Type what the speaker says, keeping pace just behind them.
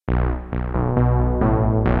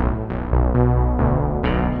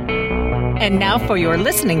And now for your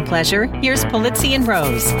listening pleasure, here's Polizzi and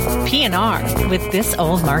Rose, PNR with This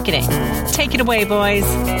Old Marketing. Take it away, boys.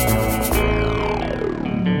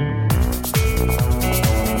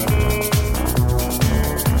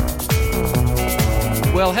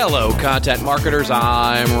 Well, hello, content marketers.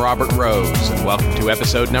 I'm Robert Rose, and welcome to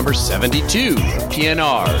episode number 72 of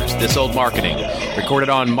PNR's This Old Marketing, recorded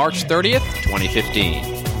on March 30th,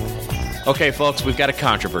 2015. Okay, folks, we've got a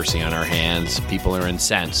controversy on our hands. People are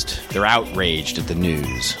incensed. They're outraged at the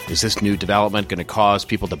news. Is this new development going to cause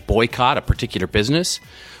people to boycott a particular business?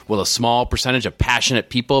 Will a small percentage of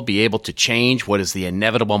passionate people be able to change what is the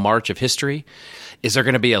inevitable march of history? Is there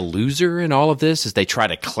going to be a loser in all of this as they try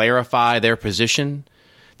to clarify their position,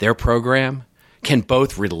 their program? Can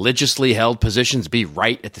both religiously held positions be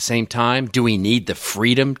right at the same time? Do we need the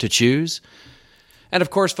freedom to choose? And of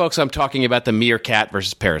course, folks, I'm talking about the Meerkat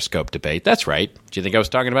versus Periscope debate. That's right. Do you think I was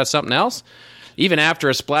talking about something else? Even after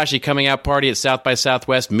a splashy coming out party at South by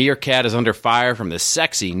Southwest, Meerkat is under fire from the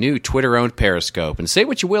sexy new Twitter-owned Periscope. And say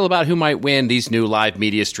what you will about who might win, these new live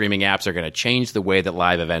media streaming apps are going to change the way that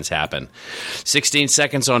live events happen. 16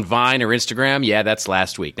 seconds on Vine or Instagram, yeah, that's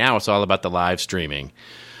last week. Now it's all about the live streaming.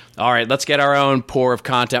 All right, let's get our own pour of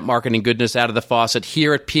content marketing goodness out of the faucet.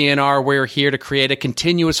 Here at PNR, we're here to create a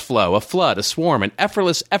continuous flow, a flood, a swarm, an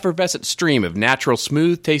effortless, effervescent stream of natural,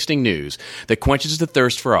 smooth-tasting news that quenches the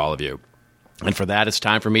thirst for all of you. And for that, it's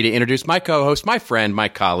time for me to introduce my co-host, my friend, my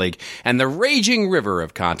colleague, and the raging river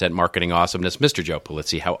of content marketing awesomeness, Mr. Joe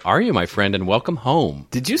Polizzi. How are you, my friend, and welcome home.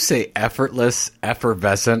 Did you say effortless,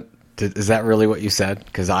 effervescent? Is that really what you said?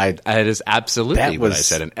 Because it is absolutely what I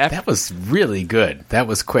said. That was really good. That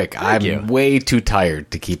was quick. I'm way too tired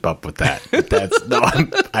to keep up with that.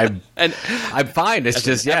 I'm fine. It's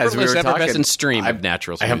just as we were talking, effervescent stream of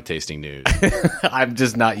natural, smooth tasting news. I'm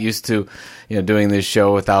just not used to doing this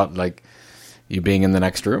show without you being in the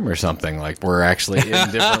next room or something. Like we're actually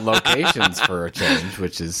in different locations for a change,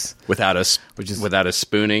 which is without a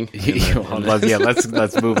spooning.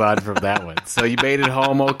 Let's move on from that one. So you made it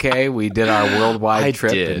home okay. We did our worldwide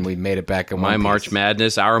trip and we made it back in one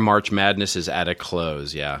piece. Our March Madness is at a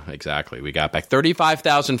close. Yeah, exactly. We got back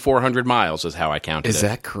 35,400 miles is how I counted it. Is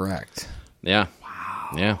that correct? Yeah.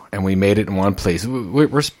 Wow. Yeah. And we made it in one place.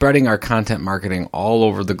 We're spreading our content marketing all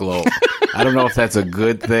over the globe. I don't know if that's a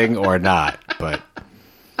good thing or not, but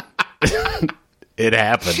it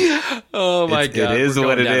happened. Oh, my God. It is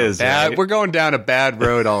what it is. Right? We're going down a bad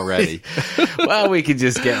road already. Well, we could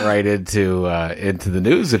just get right into the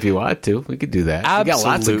news if you want to. We could do that. Absolutely. We got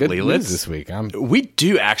lots of good news this week. We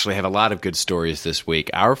do actually have a lot of good stories this week.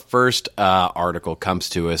 Our first article comes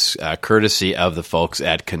to us courtesy of the folks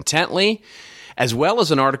at Contently, as well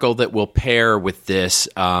as an article that will pair with this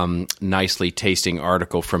nicely tasting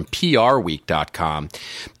article from PRweek.com.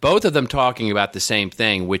 Both of them talking about the same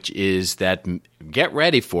thing, which is that get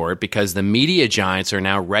ready for it because the media giants are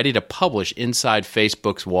now ready to publish inside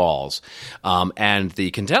Facebook's walls. And the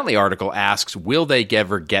Contently article asks, will they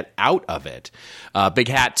ever get out of it? Big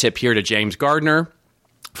hat tip here to James Gardner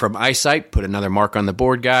from Eyesight. Put another mark on the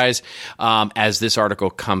board, guys, as this article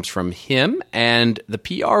comes from him. And the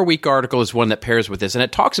PR Week article is one that pairs with this. And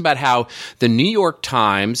it talks about how the New York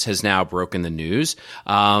Times has now broken the news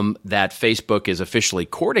that Facebook is officially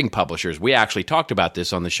courting publishers. We actually talked about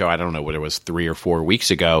this on the show, I don't know whether it was 3 or 4 weeks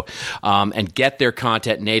ago, and get their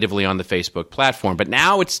content natively on the Facebook platform. But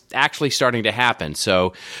now it's actually starting to happen.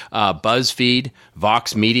 So BuzzFeed,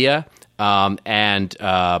 Vox Media, and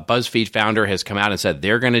BuzzFeed founder has come out and said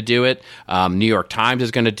they're going to do it. New York Times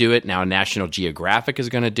is going to do it. Now National Geographic is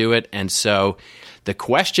going to do it. And so the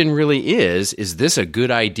question really is this a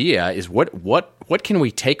good idea? Is what can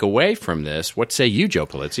we take away from this? What say you, Joe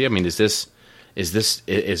Polizzi? I mean,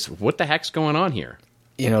 is what the heck's going on here?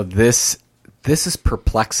 This is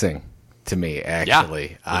perplexing to me,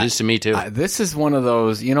 actually. Yeah, it is to me too. This is one of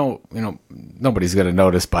those, nobody's going to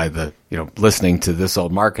notice by the, listening to This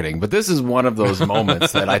Old Marketing, but this is one of those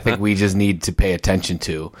moments that I think we just need to pay attention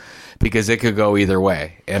to because it could go either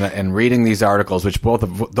way. And reading these articles, which both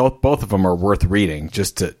of them are worth reading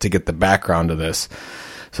just to get the background of this.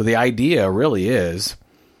 So the idea really is,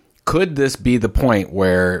 could this be the point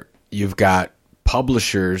where you've got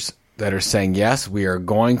publishers that are saying, yes, we are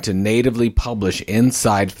going to natively publish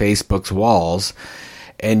inside Facebook's walls.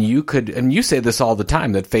 And you say this all the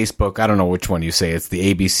time, that Facebook, I don't know which one you say, it's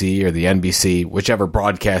the ABC or the NBC, whichever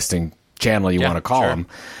broadcasting channel you want to call them,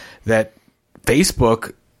 that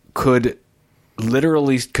Facebook could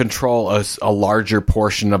literally control a larger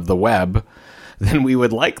portion of the web than we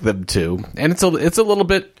would like them to. And it's a little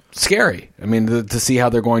bit scary. I mean, to see how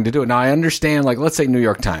they're going to do it. Now, I understand, let's say New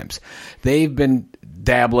York Times. They've been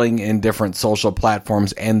dabbling in different social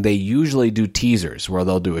platforms, and they usually do teasers where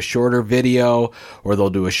they'll do a shorter video or they'll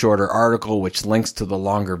do a shorter article which links to the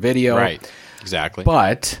longer video. Right. Exactly.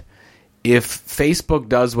 But if Facebook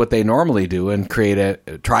does what they normally do and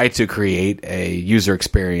try to create a user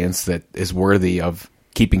experience that is worthy of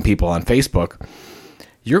keeping people on Facebook,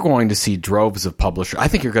 you're going to see droves of publishers. I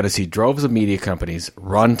think you're going to see droves of media companies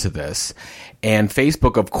run to this. And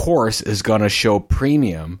Facebook, of course, is going to show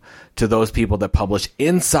premium to those people that publish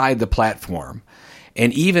inside the platform.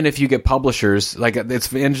 And even if you get publishers, like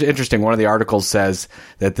it's interesting, one of the articles says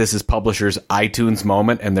that this is publishers' iTunes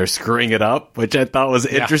moment and they're screwing it up, which I thought was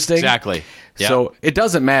interesting. Exactly. Yeah. So it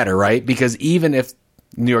doesn't matter, right? Because even if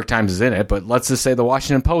New York Times is in it, but let's just say the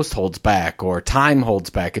Washington Post holds back or Time holds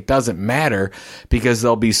back. It doesn't matter because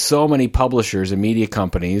there'll be so many publishers and media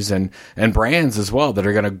companies and brands as well that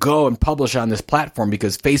are going to go and publish on this platform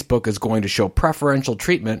because Facebook is going to show preferential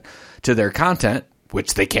treatment to their content,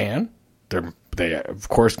 which they can. They of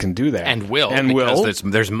course can do that. And will. Because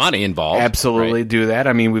there's money involved. Absolutely do that.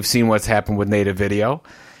 I mean, we've seen what's happened with native video.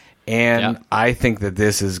 And I think that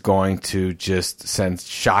this is going to just send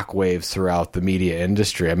shockwaves throughout the media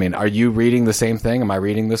industry. I mean, are you reading the same thing? Am I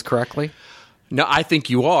reading this correctly? No, I think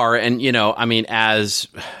you are. And, I mean, as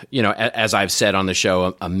I've said on the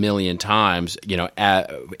show a million times,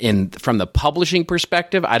 from the publishing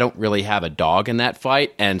perspective, I don't really have a dog in that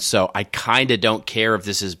fight. And so I kind of don't care if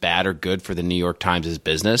this is bad or good for the New York Times'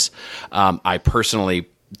 business. I personally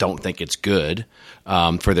don't think it's good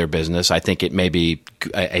for their business. I think it may be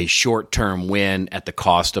a short-term win at the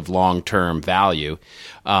cost of long-term value.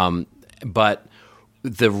 But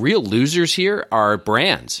the real losers here are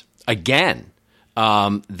brands, again,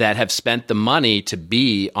 that have spent the money to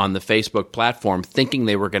be on the Facebook platform thinking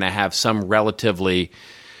they were going to have some relatively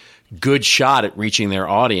good shot at reaching their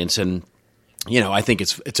audience. And, I think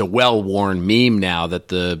it's a well-worn meme now that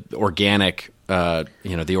the organic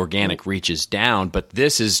reach is down, but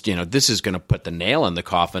this is going to put the nail in the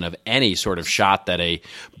coffin of any sort of shot that a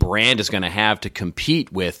brand is going to have to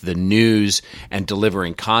compete with the news and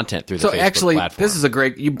delivering content through the Facebook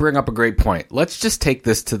platform. You bring up a great point. Let's just take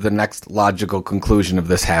this to the next logical conclusion of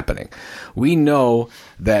this happening. We know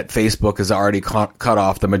that Facebook has already cut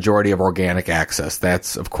off the majority of organic access.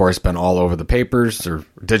 That's, of course, been all over the papers, or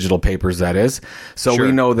digital papers, that is. So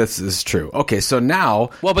we know this is true. Okay, so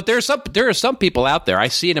now... Well, but there are some people out there, I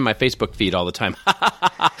see it in my Facebook feed all the time,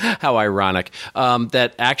 how ironic,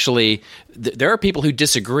 that actually there are people who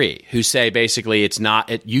disagree, who say basically it's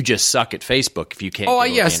not, you just suck at Facebook if you can't. Oh,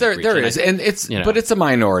 yes, there is. And it's, but it's a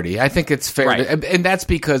minority. I think it's fair. Right. And that's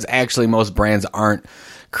because actually most brands aren't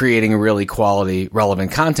creating really quality,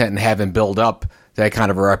 relevant content and haven't built up that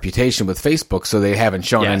kind of a reputation with Facebook, so they haven't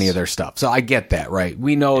shown any of their stuff. So I get that, right?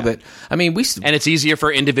 We know that. I mean, and it's easier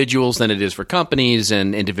for individuals than it is for companies,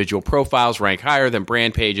 and individual profiles rank higher than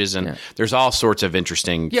brand pages, and there's all sorts of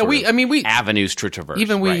interesting avenues to traverse.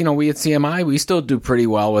 Even we at CMI, we still do pretty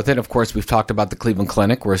well with it. Of course, we've talked about the Cleveland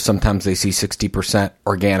Clinic, where sometimes they see 60%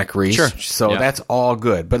 organic reach. Sure. So that's all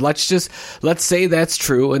good. But let's say that's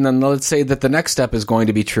true, and then let's say that the next step is going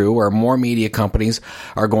to be true, where more media companies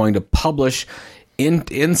are going to publish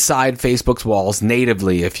inside Facebook's walls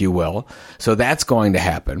natively, if you will. So that's going to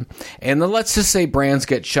happen. And then let's just say brands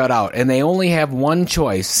get shut out and they only have one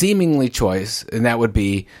choice, seemingly choice, and that would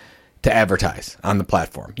be to advertise on the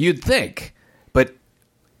platform. You'd think. But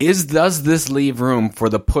does this leave room for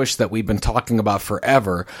the push that we've been talking about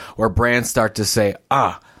forever, where brands start to say,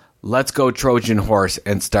 let's go Trojan horse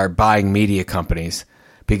and start buying media companies,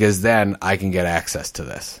 because then I can get access to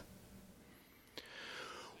this?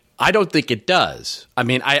 I don't think it does. I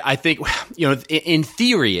mean, I think, in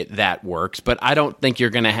theory that works, but I don't think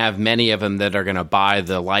you're going to have many of them that are going to buy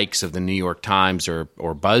the likes of the New York Times or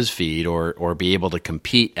BuzzFeed or be able to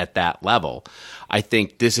compete at that level. I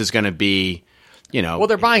think this is going to be, Well,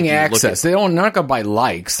 they're buying access. They're not going to buy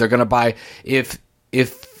likes. They're going to buy, if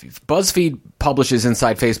BuzzFeed publishes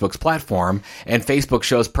inside Facebook's platform and Facebook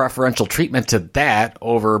shows preferential treatment to that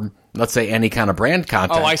over, let's say, any kind of brand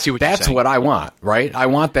content. Oh, I see what you're saying. That's what I want, right? I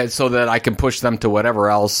want that so that I can push them to whatever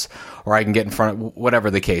else, or I can get in front of whatever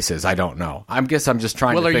the case is. I don't know. I guess I'm just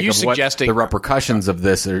trying to think of what the repercussions of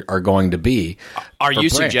this are going to be. Are you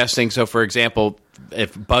suggesting, so for example,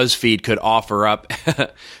 if BuzzFeed could offer up,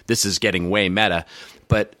 this is getting way meta,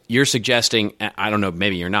 but you're suggesting, I don't know,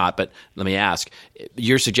 maybe you're not, but let me ask,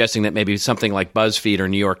 you're suggesting that maybe something like BuzzFeed or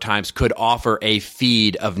New York Times could offer a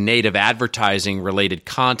feed of native advertising related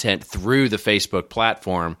content through the Facebook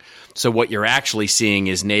platform. So what you're actually seeing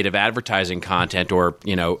is native advertising content, or,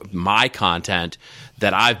 my content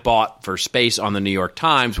that I've bought for space on the New York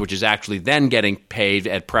Times, which is actually then getting paid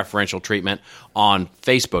at preferential treatment on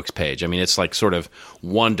Facebook's page. I mean, it's like sort of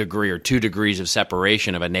 1 degree or 2 degrees of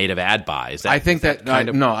separation of a native ad buy. I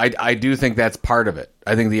do think that's part of it.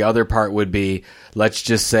 I think the other part would be, let's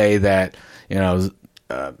just say that,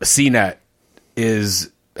 CNET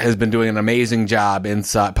has been doing an amazing job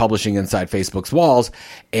publishing inside Facebook's walls,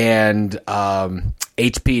 and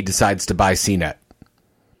HP decides to buy CNET.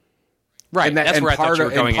 Right, that's where I thought you were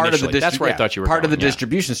going initially. That's where I thought you were going. Part of the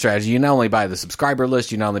distribution strategy, you not only buy the subscriber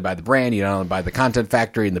list, you not only buy the brand, you not only buy the content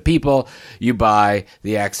factory and the people, you buy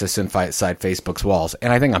the access inside Facebook's walls.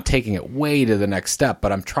 And I think I'm taking it way to the next step,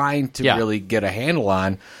 but I'm trying to really get a handle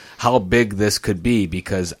on how big this could be,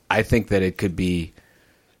 because I think that it could be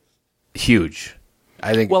huge.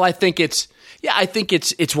 I think it's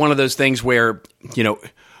one of those things where,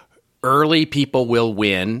 early people will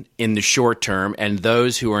win in the short term, and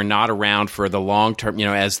those who are not around for the long term,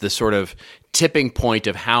 as the sort of tipping point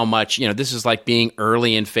of how much, this is like being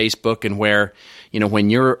early in Facebook, and where, when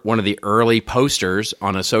you're one of the early posters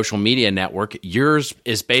on a social media network, yours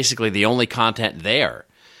is basically the only content there.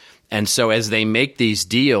 And so as they make these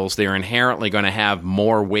deals, they're inherently going to have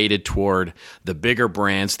more weighted toward the bigger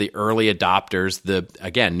brands, the early adopters,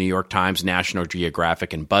 again, New York Times, National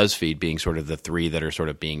Geographic, and BuzzFeed being sort of the 3 that are sort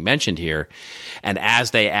of being mentioned here. And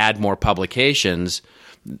as they add more publications,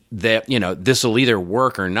 that this will either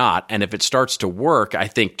work or not. And if it starts to work, I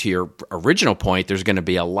think to your original point, there's going to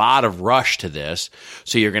be a lot of rush to this.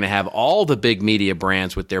 So you're going to have all the big media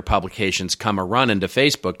brands with their publications come a run into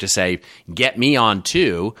Facebook to say, get me on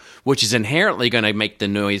too, which is inherently going to make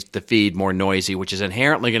the feed more noisy, which is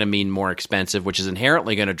inherently going to mean more expensive, which is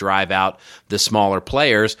inherently going to drive out the smaller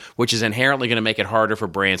players, which is inherently going to make it harder for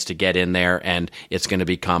brands to get in there, and it's going to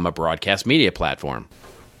become a broadcast media platform.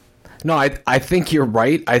 No, I think you're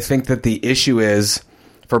right. I think that the issue is,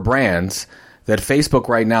 for brands, that Facebook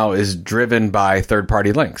right now is driven by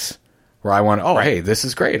third-party links, where I want, hey, this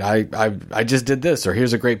is great. I just did this, or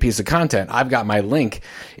here's a great piece of content. I've got my link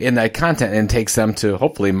in that content, and takes them to,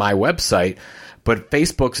 hopefully, my website. But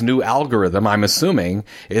Facebook's new algorithm, I'm assuming,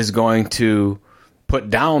 is going to put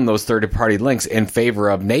down those third-party links in favor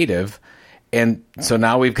of native. And so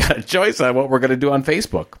now we've got a choice on what we're going to do on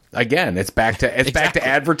Facebook. Again, it's back to back to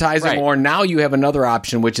advertising, or now you have another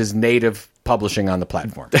option, which is native publishing on the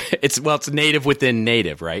platform. It's native within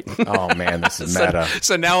native, right? Oh man, this is meta.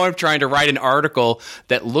 So now I'm trying to write an article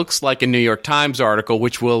that looks like a New York Times article,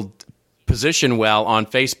 which will position well on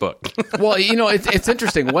Facebook. Well, it's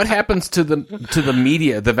interesting. What happens to the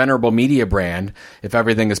media, the venerable media brand, if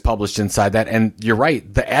everything is published inside that? And you're right.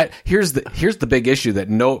 Here's the big issue that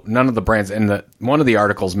none of the brands, and one of the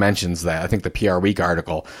articles mentions that. I think the PR Week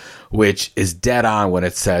article, which is dead on when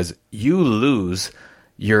it says you lose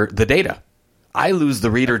the data. I lose the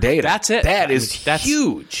reader data. That's it. That's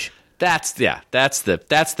huge. That's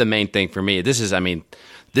the main thing for me. This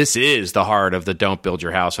is the heart of the don't build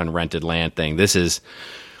your house on rented land thing.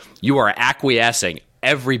 You are acquiescing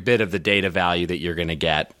every bit of the data value that you're going to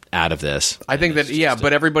get out of this. I think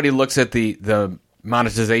but everybody looks at the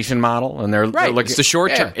monetization model, and they're looking. It's the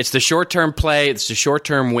short term. It's the short term play. It's the short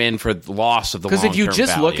term win for the loss of the long term value. Because if you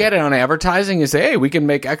just look at it on advertising, you say, hey, we can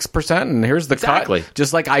make X percent, and here's the cut.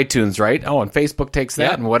 Just like iTunes, right? Oh, and Facebook takes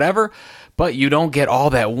that and whatever. But you don't get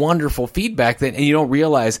all that wonderful feedback, and you don't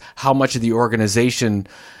realize how much of the organization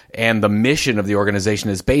and the mission of the organization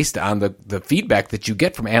is based on the feedback that you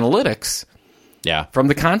get from analytics, from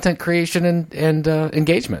the content creation and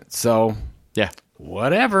engagement. So,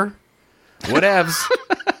 whatever, whatevs.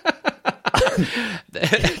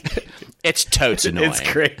 It's totes annoying. It's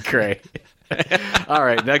great. All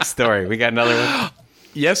right, next story. We got another one.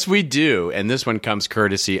 Yes, we do, and this one comes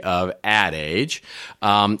courtesy of Ad Age,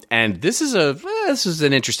 and this is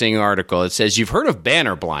an interesting article. It says, "You've heard of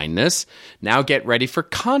banner blindness. Now get ready for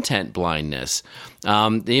content blindness."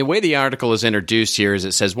 The way the article is introduced here is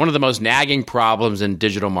it says one of the most nagging problems in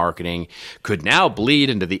digital marketing could now bleed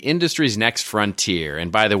into the industry's next frontier.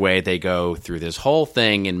 And by the way, they go through this whole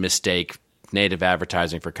thing and mistake native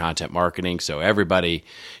advertising for content marketing. So everybody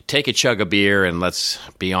take a chug of beer and let's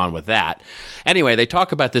be on with that. Anyway, they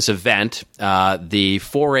talk about this event, the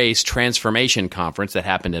 4A's Transformation Conference that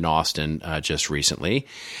happened in Austin just recently.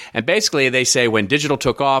 And basically they say when digital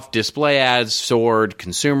took off, display ads soared,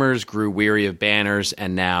 consumers grew weary of banners,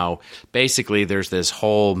 and now basically there's this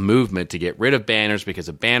whole movement to get rid of banners because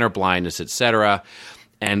of banner blindness, etc.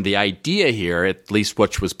 And the idea here, at least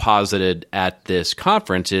which was posited at this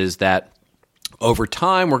conference, is that Over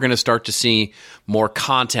time, we're going to start to see more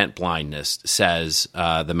content blindness, says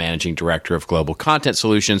the managing director of Global Content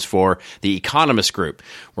Solutions for the Economist Group.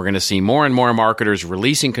 We're going to see more and more marketers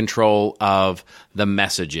releasing control of the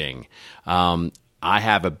messaging. I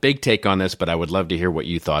have a big take on this, but I would love to hear what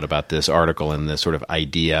you thought about this article and this sort of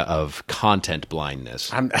idea of content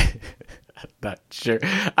blindness. I'm not sure.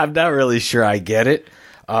 I'm not really sure I get it.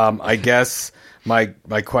 I guess my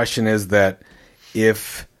question is that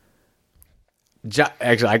if...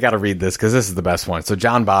 Actually, I got to read this because this is the best one. So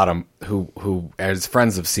John Bottom, who as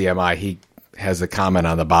friends of CMI, he has a comment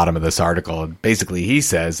on the bottom of this article. And basically, he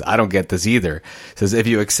says, I don't get this either. He says, if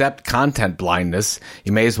you accept content blindness,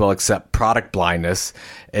 you may as well accept product blindness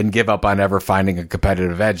and give up on ever finding a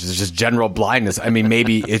competitive edge. It's just general blindness. I mean,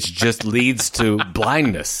 maybe it just leads to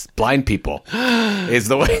blindness. Blind people is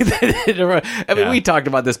the way that it... I mean, we talked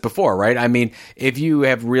about this before, right? I mean, if you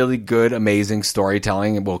have really good, amazing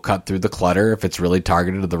storytelling, it will cut through the clutter if it's really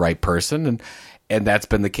targeted to the right person. And that's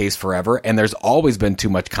been the case forever. And there's always been too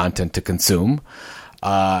much content to consume.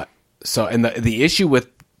 And the issue with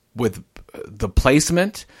the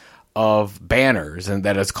placement of banners and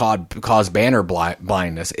that has caused banner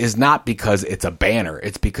blindness is not because it's a banner.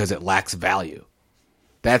 It's because it lacks value.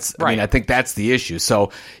 That's right. I mean, I think that's the issue.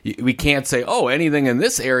 So we can't say, anything in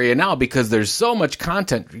this area now because there's so much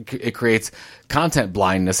content. It creates content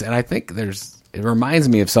blindness. And I think it reminds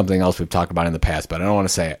me of something else we've talked about in the past, but I don't want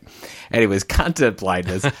to say it. Anyways, content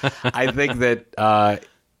blindness. I think that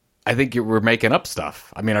we're making up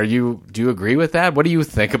stuff. I mean, do you agree with that? What do you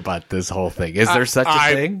think about this whole thing? Is there such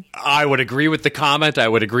a thing? I would agree with the comment. I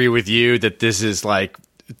would agree with you that this is like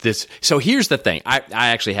this. So here's the thing. I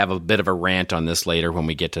actually have a bit of a rant on this later when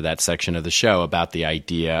we get to that section of the show about the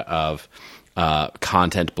idea of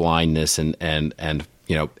content blindness and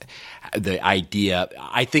you know, the idea.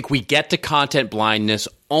 I think we get to content blindness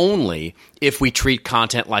only if we treat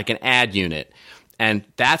content like an ad unit. And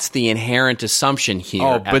that's the inherent assumption here.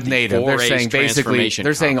 Oh, but native. They're saying basically,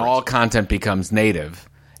 they're saying all content becomes native.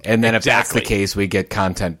 And then if that's the case, we get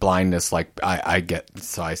content blindness like I get.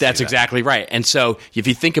 So I see that's exactly right. And so if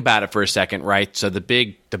you think about it for a second, right? So the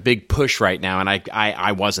big push right now, and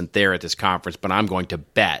I wasn't there at this conference, but I'm going to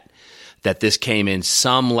bet that this came in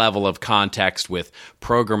some level of context with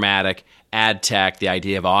programmatic, ad tech, the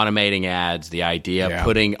idea of automating ads, the idea of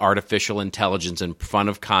putting artificial intelligence in front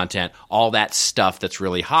of content, all that stuff that's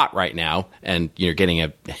really hot right now. And you're getting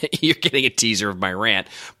a teaser of my rant,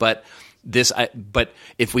 but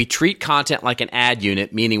if we treat content like an ad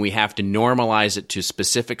unit, meaning we have to normalize it to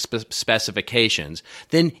specific specifications,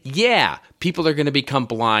 then people are going to become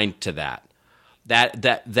blind to that.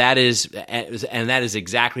 That is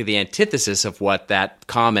exactly the antithesis of what that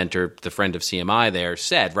commenter, the friend of CMI there,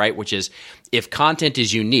 said, right? Which is, if content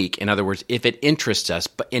is unique, in other words, if it interests us,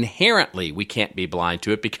 but inherently we can't be blind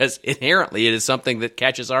to it because inherently it is something that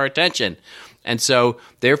catches our attention. And so,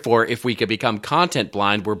 therefore, if we could become content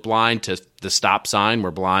blind, we're blind to the stop sign,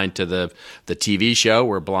 we're blind to the TV show,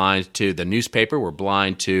 we're blind to the newspaper, we're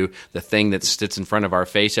blind to the thing that sits in front of our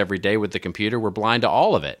face every day with the computer, we're blind to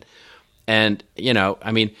all of it. And, you know,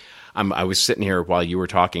 I mean, I was sitting here while you were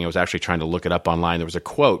talking. I was actually trying to look it up online. There was a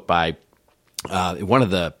quote by one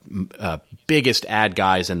of the biggest ad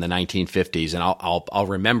guys in the 1950s, and I'll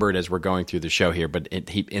remember it as we're going through the show here. But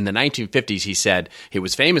in the 1950s, he said, it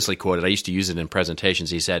was famously quoted, I used to use it in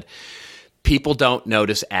presentations, he said, "People don't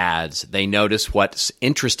notice ads. They notice what's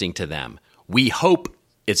interesting to them. We hope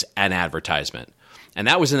it's an advertisement." And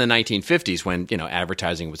that was in the 1950s when, you know,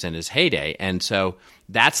 advertising was in its heyday. And so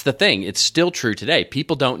that's the thing. It's still true today.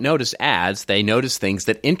 People don't notice ads. They notice things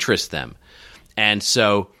that interest them. And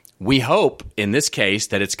so we hope, in this case,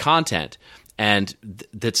 that it's content. And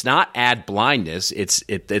that's not ad blindness. It's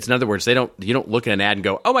in other words, you don't look at an ad and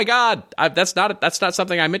go, "Oh my God, that's not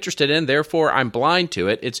something I'm interested in. Therefore, I'm blind to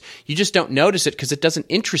it." You just don't notice it because it doesn't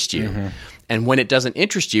interest you. Mm-hmm. And when it doesn't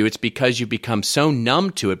interest you, it's because you become so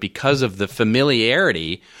numb to it because of the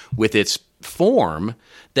familiarity with its form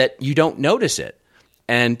that you don't notice it.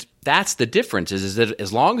 And that's the difference. Is that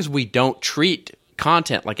as long as we don't treat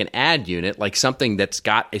content like an ad unit, like something that's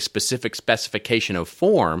got a specific specification of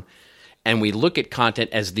form, and we look at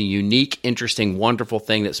content as the unique, interesting, wonderful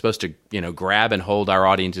thing that's supposed to, you know, grab and hold our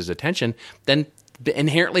audience's attention, then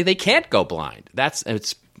inherently they can't go blind.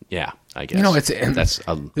 I guess. You know,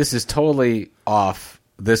 this is totally off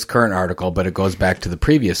this current article, but it goes back to the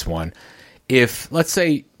previous one. If, let's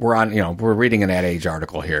say we're reading an Ad Age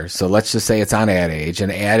article here, so let's just say it's on Ad Age,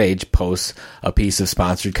 and Ad Age posts a piece of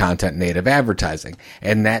sponsored content native advertising,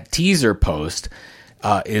 and that teaser post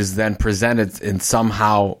is then presented in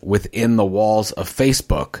somehow within the walls of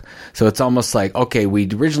Facebook. So it's almost like, okay, we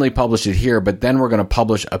originally published it here, but then we're going to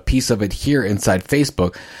publish a piece of it here inside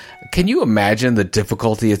Facebook. Can you imagine the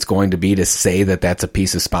difficulty it's going to be to say that that's a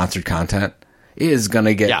piece of sponsored content? It is going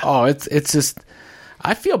to get, it's just,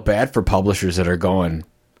 I feel bad for publishers that are going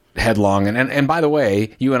headlong. And by the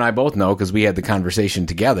way, you and I both know, because we had the conversation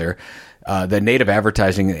together, that native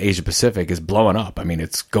advertising in Asia Pacific is blowing up. I mean,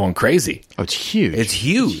 it's going crazy. Oh, it's huge. It's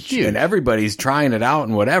huge. And everybody's trying it out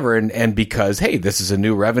and whatever. And because, hey, this is a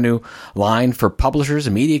new revenue line for publishers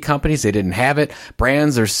and media companies. They didn't have it.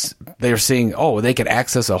 Brands they're seeing, oh, they could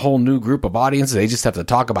access a whole new group of audiences. They just have to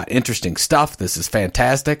talk about interesting stuff. This is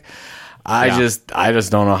fantastic. I just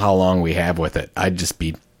don't know how long we have with it. I'd just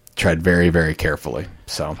tread very, very carefully.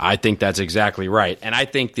 So I think that's exactly right. And I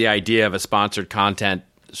think the idea of a sponsored content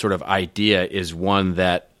sort of idea is one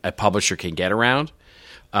that a publisher can get around.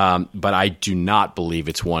 But I do not believe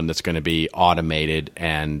it's one that's going to be automated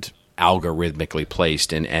and algorithmically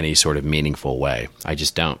placed in any sort of meaningful way. I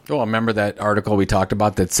just don't. Oh, remember that article we talked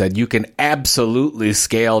about that said you can absolutely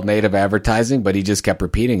scale native advertising, but he just kept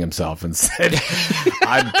repeating himself and said,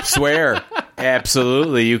 I swear,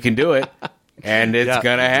 absolutely, you can do it. And it's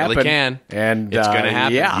going to happen. Really can. And it's going to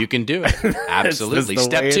happen. Yeah. You can do it. Absolutely.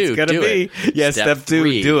 Step 2, do it. Yeah, step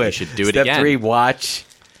 2, do it. You should do it step again. Step 3, watch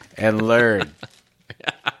and learn.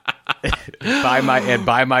 buy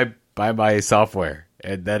my software.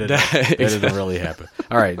 And then it'll really happen.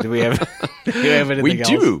 All right. Do we have anything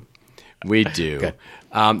else? We do.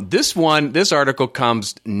 This article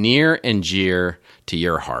comes near and dear to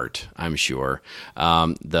your heart, I'm sure.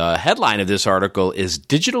 The headline of this article is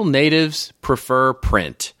 "Digital Natives Prefer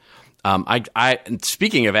Print."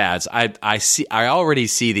 Speaking of ads, I already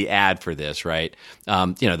see the ad for this, right?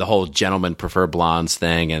 The whole gentlemen prefer blondes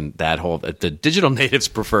thing, and that whole the digital natives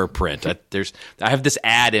prefer print. I have this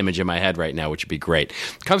ad image in my head right now, which would be great.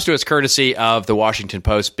 It comes to us courtesy of the Washington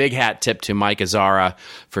Post. Big hat tip to Mike Azara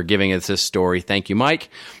for giving us this story. Thank you, Mike.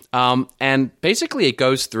 And basically, it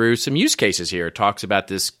goes through some use cases here. It talks about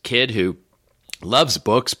this kid who loves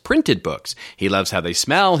books, printed books. He loves how they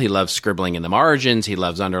smell. He loves scribbling in the margins. He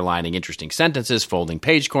loves underlining interesting sentences, folding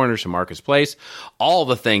page corners from Marcus Place, all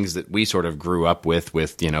the things that we sort of grew up with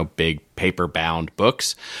big paper-bound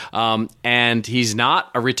books. And he's not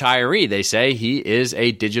a retiree. They say he is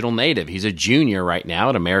a digital native. He's a junior right now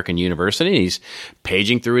at American University. He's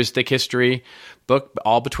paging through his thick history book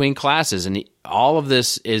all between classes. And all of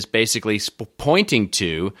this is basically pointing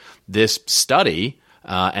to this study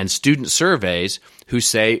and student surveys who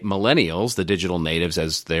say millennials, the digital natives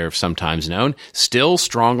as they're sometimes known, still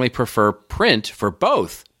strongly prefer print for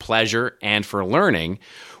both pleasure and for learning,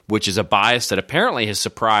 which is a bias that apparently has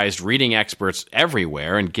surprised reading experts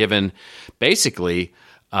everywhere and given basically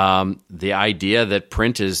the idea that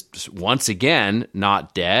print is once again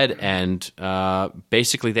not dead. And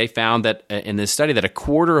basically they found that in this study that a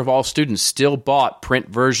quarter of all students still bought print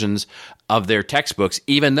versions of their textbooks,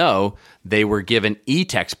 even though they were given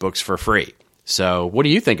e-textbooks for free. So what do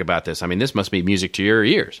you think about this? I mean, this must be music to your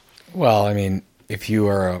ears. Well, I mean, if you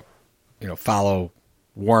are, follow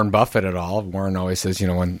Warren Buffett at all, Warren always says,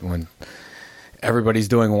 when everybody's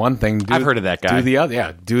doing one thing, I've heard of that guy. Do the other.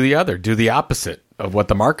 Yeah, do the other. Do the opposite of what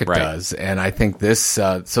the market does. And I think this,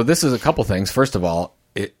 so this is a couple things. First of all,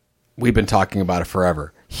 we've been talking about it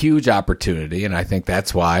forever. Huge opportunity. And I think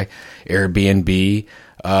that's why Airbnb,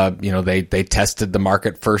 they tested the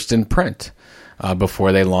market first in print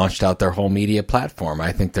before they launched out their whole media platform.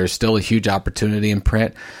 I think there's still a huge opportunity in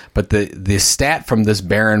print. But the stat from this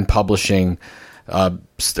Barron Publishing, or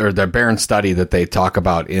the Barron study that they talk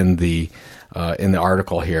about in the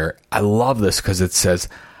article here, I love this because it says,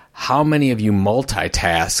 how many of you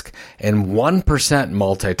multitask, and 1%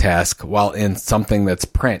 multitask while in something that's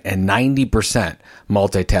print, and 90%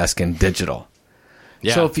 multitask in digital.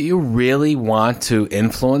 Yeah. So if you really want to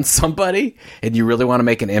influence somebody and you really want to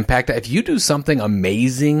make an impact, if you do something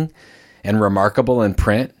amazing and remarkable in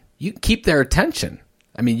print, you keep their attention.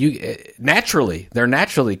 I mean, they're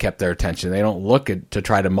naturally kept their attention. They don't look to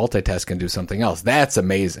try to multitask and do something else. That's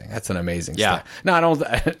amazing. That's an amazing stuff. No,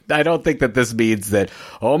 I don't think that this means that,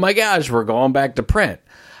 oh my gosh, we're going back to print.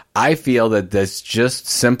 I feel that this just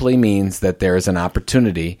simply means that there is an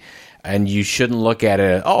opportunity, and you shouldn't look at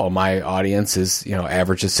it, oh, my audience is,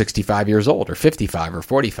 average is 65 years old or 55 or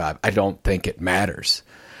 45. I don't think it matters.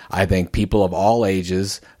 I think people of all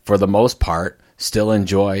ages, for the most part, still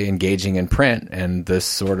enjoy engaging in print, and this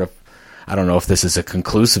sort of, I don't know if this is a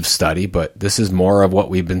conclusive study, but this is more of what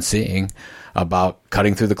we've been seeing about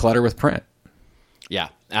cutting through the clutter with print. Yeah,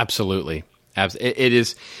 absolutely. It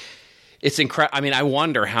is. It's incredible. I mean, I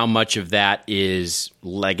wonder how much of that is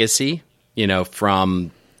legacy,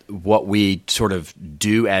 from what we sort of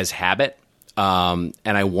do as habit. And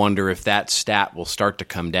I wonder if that stat will start to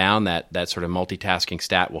come down, that sort of multitasking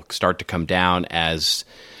stat will start to come down as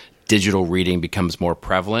digital reading becomes more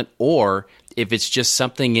prevalent, or if it's just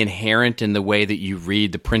something inherent in the way that you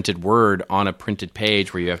read the printed word on a printed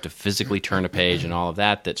page where you have to physically turn a page and all of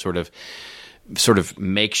that sort of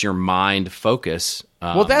makes your mind focus.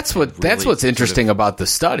 Well, that's what's interesting about the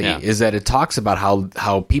study is that it talks about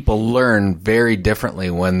how people learn very differently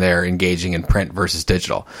when they're engaging in print versus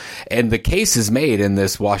digital. And the case is made in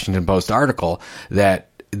this Washington Post article that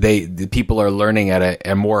the people are learning at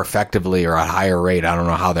a more effectively or a higher rate. I don't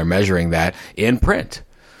know how they're measuring that in print.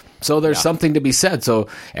 So there's something to be said. So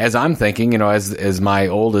as I'm thinking, as my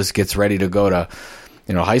oldest gets ready to go to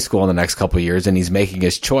high school in the next couple of years, and he's making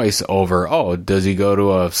his choice over, does he go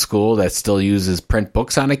to a school that still uses print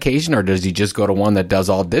books on occasion, or does he just go to one that does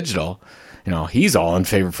all digital? He's all in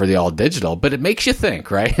favor for the all digital, but it makes you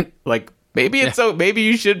think, right? Like maybe maybe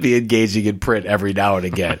you should be engaging in print every now and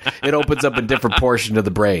again. It opens up a different portion of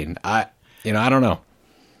the brain. I don't know.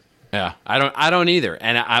 Yeah, I don't either.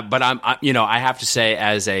 And I have to say,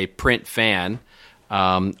 as a print fan,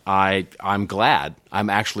 I'm glad. I'm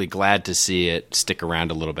actually glad to see it stick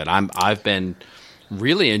around a little bit. I've been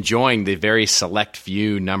really enjoying the very select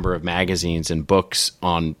few number of magazines and books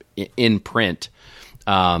in print.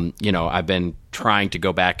 I've been trying to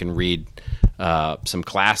go back and read some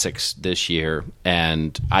classics this year,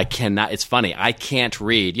 and I cannot. It's funny, I can't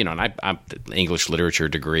read. And I'm English literature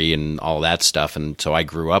degree and all that stuff, and so I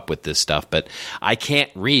grew up with this stuff. But I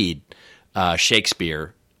can't read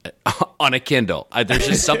Shakespeare on a Kindle. There's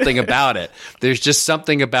just something about it. There's just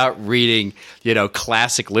something about reading,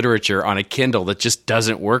 classic literature on a Kindle that just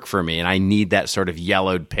doesn't work for me, and I need that sort of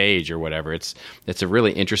yellowed page or whatever. It's a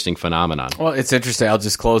really interesting phenomenon. Well, it's interesting. I'll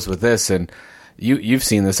just close with this, and you've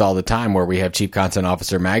seen this all the time where we have Chief Content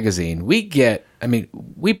Officer magazine.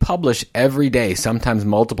 We publish every day, sometimes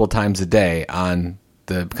multiple times a day on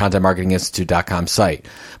the contentmarketinginstitute.com site,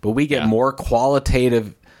 but we get more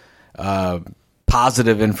qualitative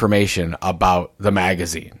positive information about the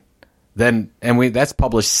magazine that's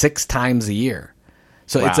published 6 times a year.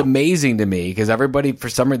 So It's amazing to me because everybody, for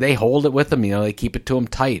some reason, they hold it with them. They keep it to them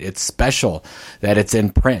tight. It's special that it's in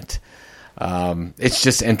print. It's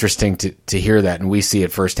just interesting to hear that, and we see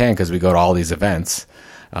it firsthand because we go to all these events,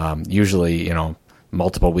 usually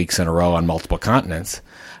multiple weeks in a row on multiple continents,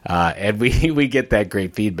 and we get that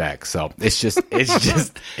great feedback. So it's just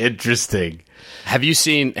interesting. Have you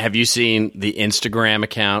seen the Instagram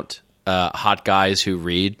account, Hot Guys Who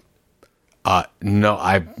Read? No,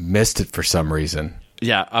 I've missed it for some reason.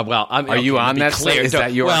 Yeah, are you on that? Clear, is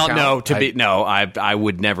that your account? I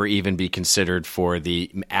would never even be considered for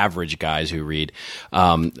the average guys who read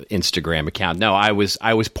Instagram account. No, I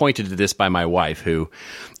was pointed to this by my wife, who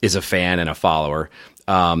is a fan and a follower.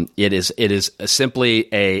 It is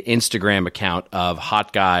simply a Instagram account of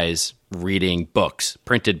hot guys reading books,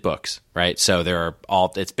 printed books, right? So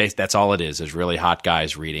that's all it is. There's really hot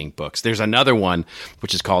guys reading books. There's another one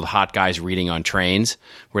which is called Hot Guys Reading on Trains,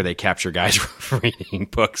 where they capture guys reading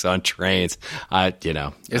books on trains.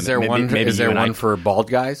 Is there one for bald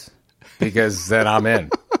guys? Because then I'm in.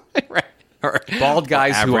 Right. Bald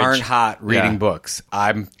guys who aren't hot reading books.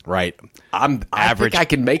 I'm right. I think I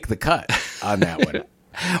can make the cut on that one.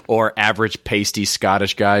 Or average pasty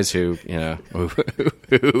Scottish guys who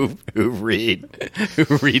read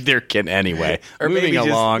their kin anyway. Or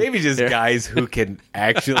maybe just guys who can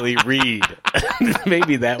actually read.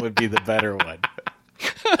 Maybe that would be the better one.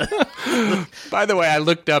 By the way, I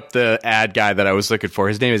looked up the ad guy that I was looking for.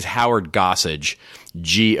 His name is Howard Gossage,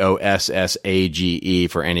 Gossage,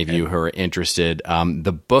 for any of you who are interested.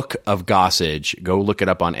 The Book of Gossage, go look it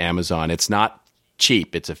up on Amazon. It's not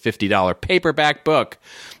cheap. It's a $50 paperback book,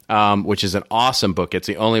 which is an awesome book. It's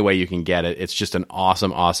the only way you can get it. It's just an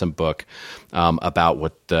awesome book about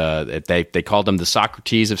what they called him the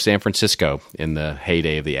Socrates of San Francisco in the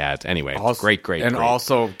heyday of the ads. Anyway, great. And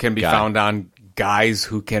also can be found on Guys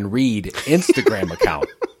Who Can Read Instagram account,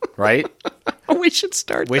 right? We should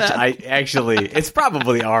start that. It's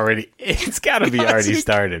probably already, it's got to be already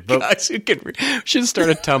started. But guys who can read. Should start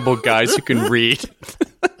a tumble, Guys Who Can Read.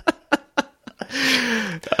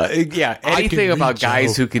 Anything about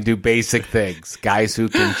guys who can do basic things. Guys who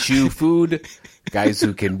can chew food. Guys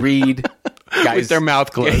who can read. Guys with their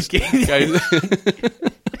mouth closed.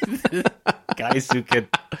 Guys who can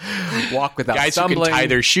walk without guys stumbling. Who can tie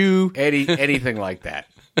their shoe. Anything like that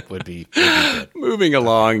would be good. Moving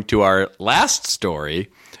along to our last story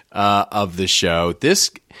of the show.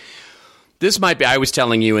 This might be, I was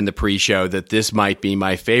telling you in the pre-show that this might be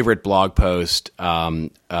my favorite blog post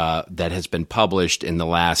that has been published in the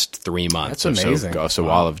last 3 months. That's amazing. So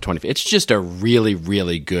all of 20. It's just a really,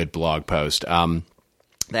 really good blog post.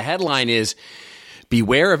 The headline is,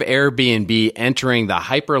 "Beware of Airbnb entering the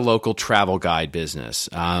hyperlocal travel guide business."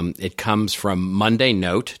 It comes from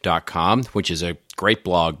mondaynote.com, which is a great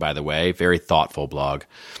blog, by the way, very thoughtful blog.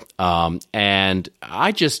 And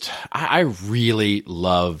I really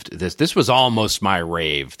loved this. This was almost my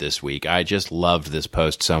rave this week. I just loved this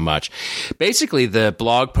post so much. Basically, the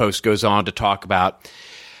blog post goes on to talk about,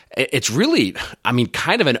 it's really,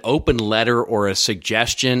 kind of an open letter or a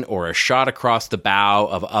suggestion or a shot across the bow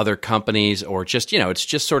of other companies, or just, it's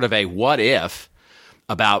just sort of a what if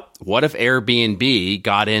about what if Airbnb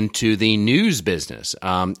got into the news business.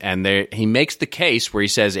 And he makes the case where he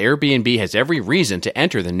says Airbnb has every reason to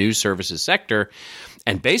enter the news services sector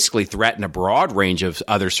and basically threaten a broad range of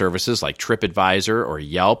other services like TripAdvisor or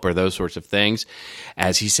Yelp or those sorts of things.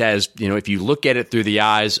 As he says, if you look at it through the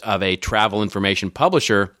eyes of a travel information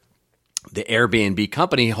publisher, the Airbnb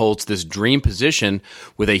company holds this dream position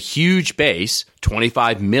with a huge base,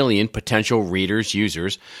 25 million potential readers,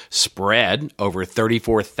 users, spread over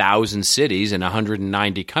 34,000 cities in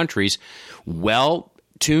 190 countries, well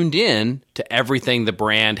tuned in to everything the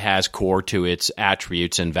brand has core to its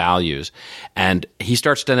attributes and values. And he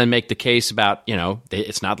starts to then make the case about,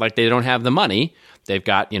 it's not like they don't have the money. They've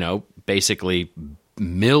got, basically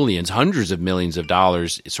millions, hundreds of millions of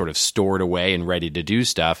dollars sort of stored away and ready to do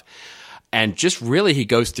stuff. And just really, he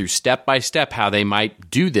goes through step by step how they might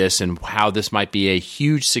do this and how this might be a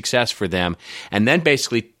huge success for them. And then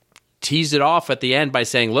basically tease it off at the end by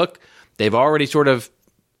saying, look, they've already sort of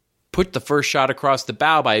put the first shot across the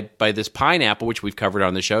bow by this Pineapple, which we've covered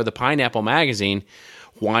on the show, the Pineapple magazine.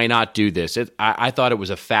 Why not do this? I thought it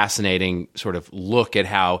was a fascinating sort of look at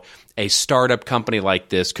how a startup company like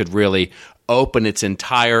this could really open its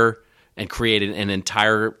entire and create an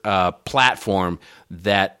entire platform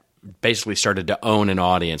that basically started to own an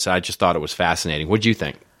audience. I just thought it was fascinating. What do you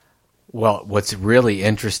think? Well, what's really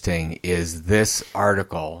interesting is this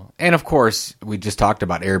article, and of course, we just talked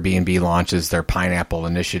about Airbnb launches their Pineapple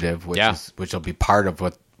initiative, which will be part of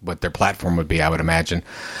what their platform would be, I would imagine.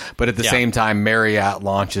 But at the same time, Marriott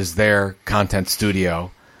launches their content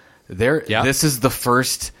studio. This is the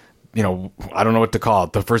first, I don't know what to call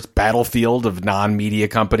it, the first battlefield of non-media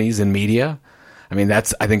companies in media.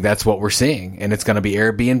 I think that's what we're seeing, and it's going to be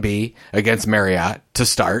Airbnb against Marriott to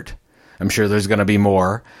start. I'm sure there's going to be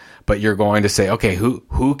more, but you're going to say, okay,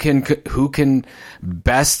 who can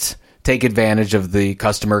best take advantage of the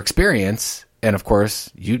customer experience? And of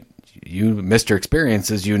course, you Mr.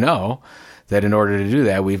 Experiences, that in order to do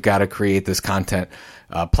that, we've got to create this content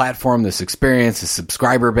platform, this experience, this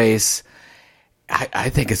subscriber base. I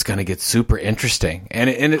think it's going to get super interesting,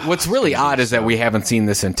 and what's really odd is that we haven't seen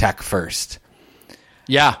this in tech first.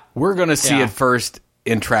 Yeah. We're going to see it first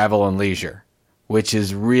in travel and leisure, which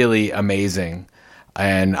is really amazing.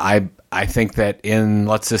 And I think that in,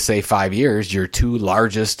 let's just say, 5 years, your two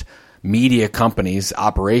largest media companies'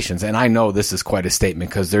 operations, and I know this is quite a statement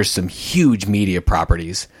because there's some huge media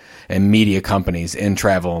properties and media companies in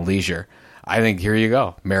travel and leisure. I think here you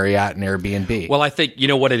go, Marriott and Airbnb. Well, I think,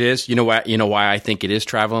 what it is? You know why I think it is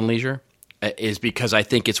travel and leisure? Is because I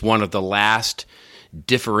think it's one of the last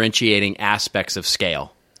differentiating aspects of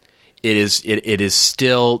scale. It is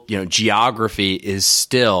still, geography is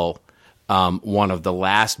still one of the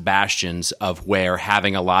last bastions of where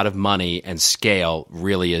having a lot of money and scale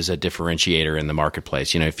really is a differentiator in the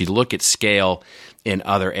marketplace. If you look at scale in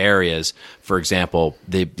other areas, for example,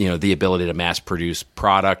 the ability to mass produce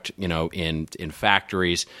product, in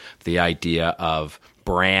factories, the idea of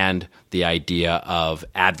brand, the idea of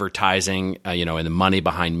advertising, and the money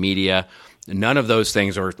behind media. None of those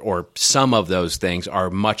things, or some of those things, are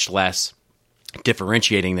much less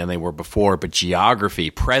differentiating than they were before. But geography,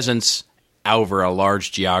 presence over a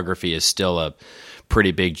large geography, is still a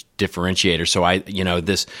pretty big differentiator. So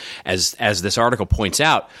this, as this article points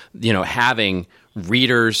out, having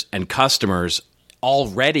readers and customers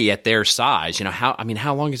already at their size,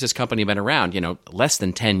 how long has this company been around? Less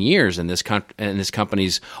than 10 years, and this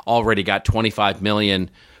company's already got 25 million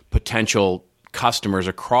potential customers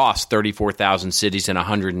across 34,000 cities in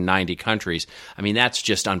 190 countries. That's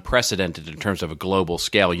just unprecedented in terms of a global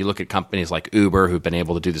scale. You look at companies like Uber who've been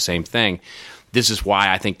able to do the same thing. This is why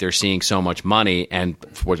I think they're seeing so much money, and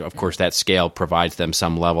of course that scale provides them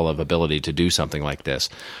some level of ability to do something like this.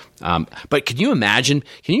 But can you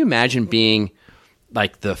imagine being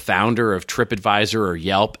like the founder of TripAdvisor or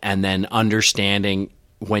Yelp and then understanding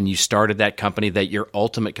when you started that company that your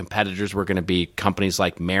ultimate competitors were going to be companies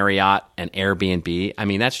like Marriott and Airbnb? I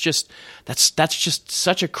mean, that's just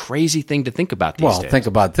such a crazy thing to think about these days. Well, think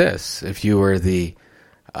about this. If you were the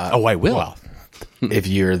I will. Well, if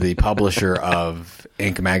you're the publisher of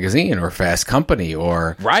Inc. magazine or Fast Company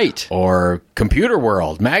or Computer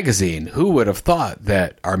World magazine, who would have thought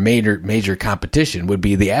that our major competition would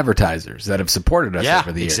be the advertisers that have supported us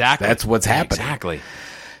over the years? Exactly. That's what's happening. Exactly.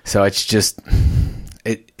 So it's just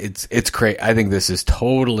it's crazy. I think this is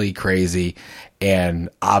totally crazy and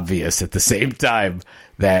obvious at the same time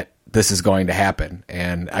that this is going to happen.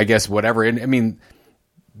 And I guess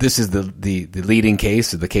this is the leading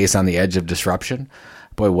case, or the case on the edge of disruption.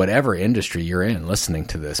 Boy, whatever industry you're in listening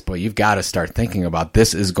to this, boy, you've got to start thinking about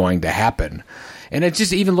this is going to happen. And it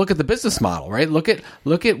just, even look at the business model, right? Look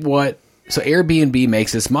at what, so Airbnb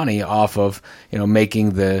makes its money off of,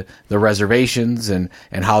 making the reservations and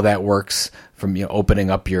how that works from,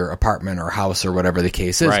 opening up your apartment or house or whatever the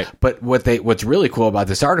case is. Right. But what's really cool about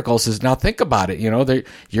this article is, now think about it,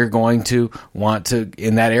 you're going to want to,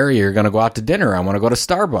 in that area, you're going to go out to dinner. I want to go to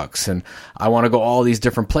Starbucks and I want to go all these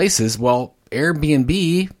different places. Well,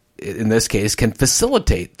 Airbnb, in this case, can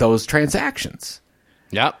facilitate those transactions.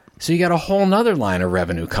 Yep. So you got a whole nother line of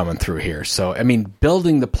revenue coming through here. So,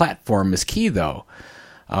 building the platform is key, though,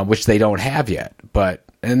 which they don't have yet.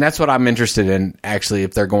 And that's what I'm interested in, actually,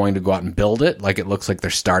 if they're going to go out and build it, like it looks like they're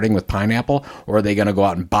starting with Pineapple, or are they going to go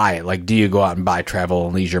out and buy it? Like, do you go out and buy Travel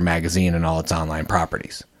and Leisure magazine and all its online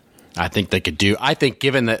properties? I think they could do. I think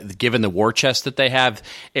given the war chest that they have,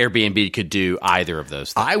 Airbnb could do either of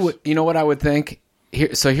those things. I would. You know what I would think?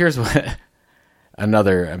 Here's what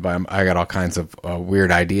another. I got all kinds of weird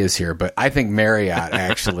ideas here, but I think Marriott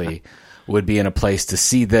actually would be in a place to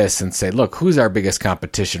see this and say, "Look, who's our biggest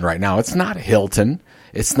competition right now? It's not Hilton.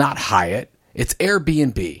 It's not Hyatt. It's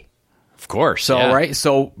Airbnb." Of course. So right.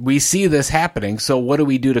 So we see this happening. So what do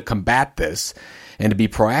we do to combat this? And to be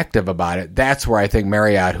proactive about it, that's where I think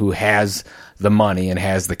Marriott, who has the money and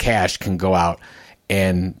has the cash, can go out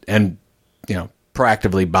and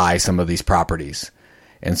proactively buy some of these properties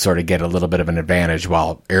and sort of get a little bit of an advantage,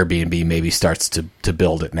 while Airbnb maybe starts to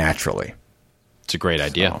build it naturally. It's a great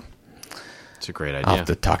idea. So, it's a great idea. I'll have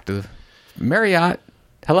to talk to Marriott.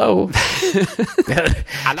 Hello. Hello,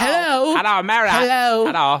 Marriott.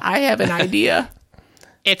 Hello. I have an idea.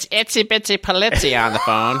 It's Itsy Bitsy Palitzy on the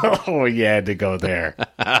phone. Oh, you had to go there.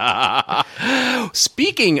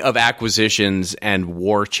 Speaking of acquisitions and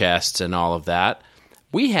war chests and all of that,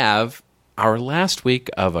 we have our last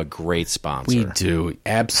week of a great sponsor. We do.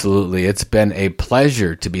 Absolutely. It's been a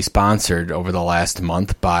pleasure to be sponsored over the last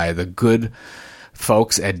month by the good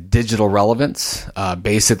folks at Digital Relevance.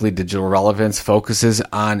 Basically, Digital Relevance focuses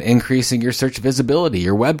on increasing your search visibility,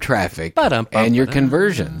 your web traffic, and your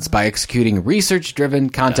conversions by executing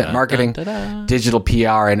research-driven content marketing, digital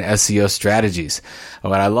PR, and SEO strategies.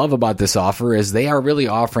 What I love about this offer is they are really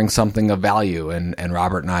offering something of value, and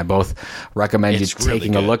Robert and I both recommend you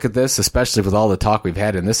taking a look at this, especially with all the talk we've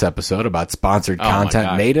had in this episode about sponsored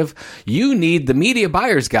content native. You need the Media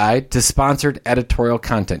Buyer's Guide to sponsored editorial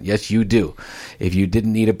content. Yes, you do. If you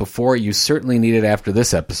didn't need it before, you certainly need it after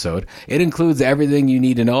this episode. It includes everything you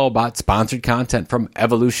need to know about sponsored content, from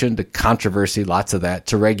evolution to controversy, lots of that,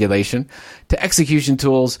 to regulation, to execution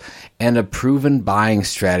tools, and a proven buying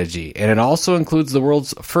strategy. And it also includes the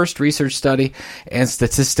world's first research study and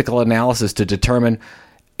statistical analysis to determine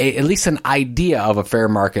at least an idea of a fair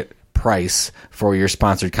market price for your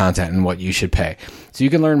sponsored content and what you should pay. So you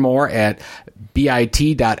can learn more at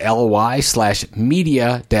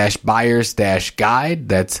bit.ly/media-buyers-guide.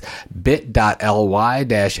 That's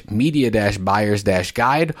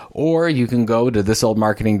bit.ly/media-buyers-guide. Or you can go to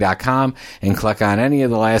thisoldmarketing.com and click on any of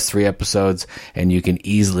the last 3 episodes, and you can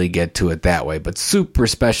easily get to it that way. But super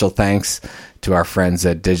special thanks to our friends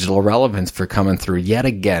at Digital Relevance for coming through yet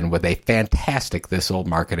again with a fantastic This Old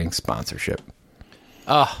Marketing sponsorship.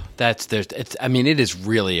 Oh, it is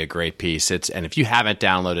really a great piece. And if you haven't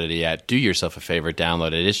downloaded it yet, do yourself a favor, download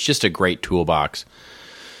it. It's just a great toolbox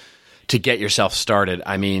to get yourself started.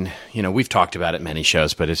 I mean, we've talked about it many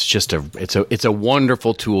shows, but it's just it's a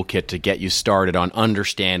wonderful toolkit to get you started on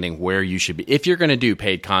understanding where you should be. If you're going to do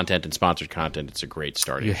paid content and sponsored content, it's a great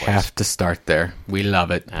starting place. You have to start there. We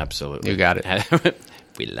love it. Absolutely. You got it.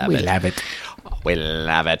 We love it. We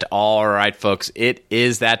love it. All right, folks. It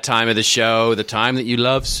is that time of the show, the time that you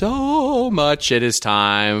love so much. It is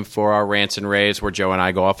time for our rants and raves, where Joe and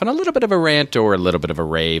I go off on a little bit of a rant or a little bit of a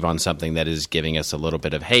rave on something that is giving us a little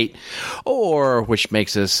bit of hate, or which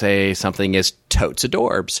makes us say something is totes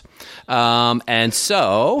adorbs. And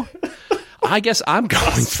so I guess I'm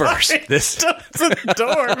going first. Totes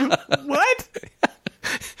adorb. What?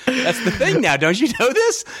 That's the thing now. Don't you know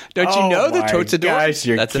this? Don't you know the Totes Adore? Gosh,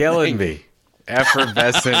 you're killing me.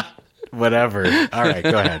 Effervescent, whatever. All right,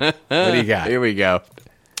 go ahead. What do you got? Here we go.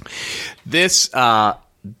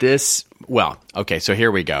 Okay, so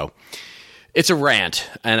here we go. It's a rant,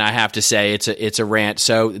 and I have to say it's a rant.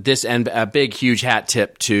 So this, and a big, huge hat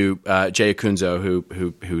tip to Jay Acunzo,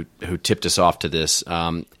 who tipped us off to this,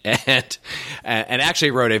 and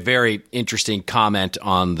actually wrote a very interesting comment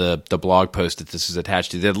on the blog post that this is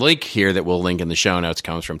attached to. The link here that we'll link in the show notes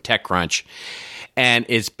comes from TechCrunch. And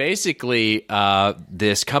it's basically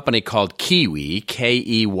this company called Kiwi,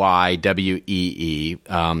 Keywee.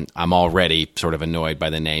 I'm already sort of annoyed by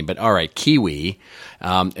the name, but all right, Kiwi.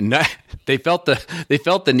 They felt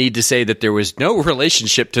the need to say that there was no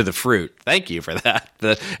relationship to the fruit. Thank you for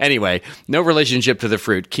that. Anyway, no relationship to the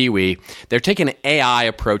fruit. Kiwi. They're taking an AI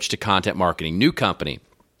approach to content marketing. New company.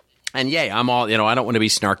 And yay, I'm all, I don't want to be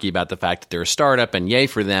snarky about the fact that they're a startup, and yay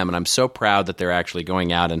for them. And I'm so proud that they're actually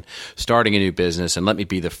going out and starting a new business. And let me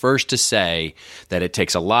be the first to say that it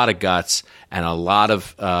takes a lot of guts and a lot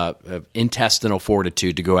of intestinal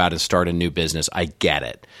fortitude to go out and start a new business. I get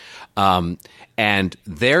it. And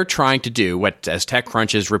they're trying to do what, as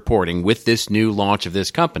TechCrunch is reporting, with this new launch of this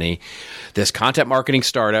company, this content marketing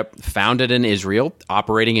startup founded in Israel,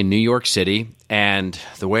 operating in New York City. And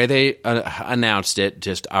the way they announced it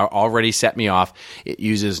just already set me off. It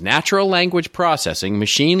uses natural language processing,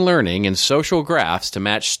 machine learning, and social graphs to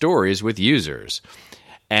match stories with users.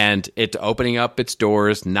 And it's opening up its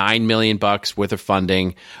doors, $9 million worth of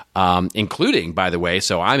funding, including, by the way,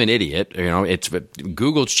 so I'm an idiot. It's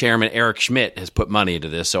Google's chairman Eric Schmidt has put money into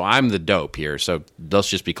this, so I'm the dope here. So let's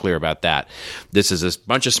just be clear about that. This is a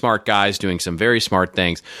bunch of smart guys doing some very smart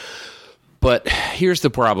things. But here's the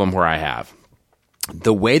problem where I have.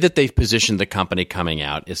 The way that they've positioned the company coming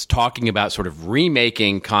out is talking about sort of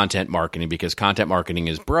remaking content marketing, because content marketing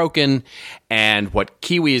is broken, and what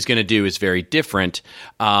Kiwi is going to do is very different,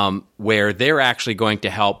 where they're actually going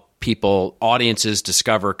to help audiences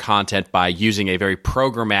discover content by using a very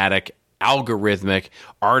programmatic, algorithmic,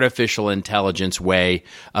 artificial intelligence way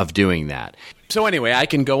of doing that. So anyway, I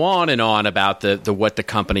can go on and on about the what the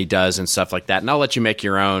company does and stuff like that, and I'll let you make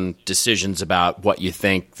your own decisions about what you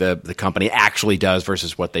think the company actually does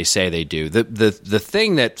versus what they say they do. The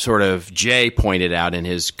thing that sort of Jay pointed out in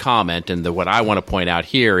his comment, and what I want to point out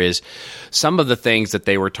here, is some of the things that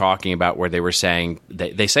they were talking about, where they were saying,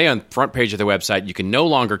 they say on the front page of their website, you can no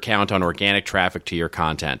longer count on organic traffic to your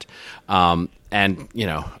content. And,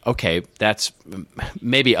 okay, that's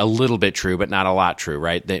maybe a little bit true, but not a lot true,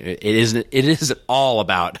 right? It isn't all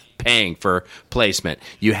about paying for placement.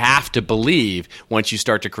 You have to believe, once you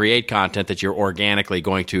start to create content, that you're organically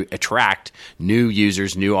going to attract new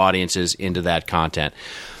users, new audiences into that content.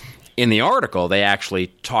 In the article, they actually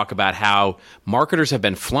talk about how marketers have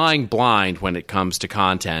been flying blind when it comes to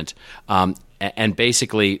content, and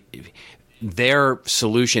basically their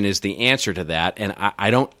solution is the answer to that, and I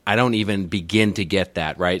don't even begin to get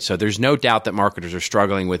that, right? So there's no doubt that marketers are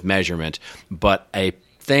struggling with measurement, but a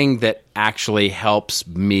thing that actually helps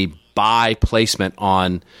me buy placement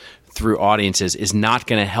through audiences is not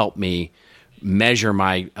going to help me measure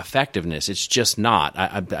my effectiveness. It's just not.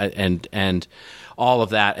 And all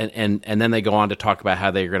of that, and then they go on to talk about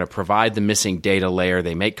how they're going to provide the missing data layer.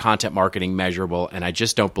 They make content marketing measurable, and I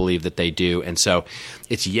just don't believe that they do. And so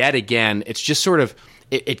it's yet again, it's just sort of,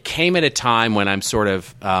 it came at a time when I'm sort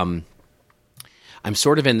of in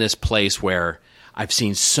this place where I've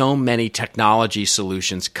seen so many technology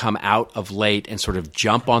solutions come out of late and sort of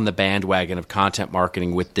jump on the bandwagon of content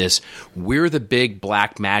marketing with this, we're the big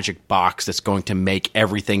black magic box that's going to make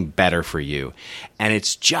everything better for you. And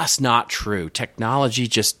it's just not true. Technology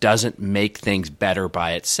just doesn't make things better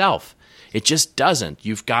by itself. It just doesn't.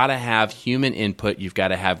 You've got to have human input. You've got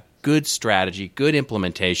to have good strategy, good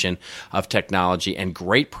implementation of technology, and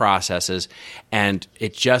great processes. And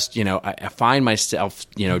it just, I find myself,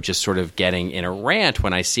 just sort of getting in a rant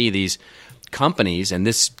when I see these companies, and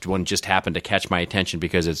this one just happened to catch my attention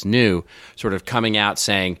because it's new, sort of coming out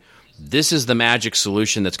saying, this is the magic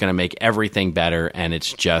solution that's going to make everything better, and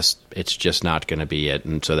it's just not going to be it.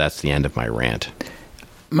 And so that's the end of my rant.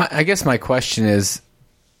 I guess my question is,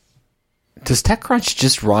 does TechCrunch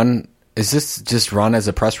just run? Is this just run as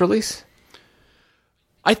a press release?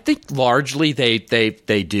 I think largely they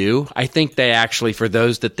do. I think they actually, for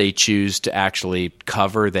those that they choose to actually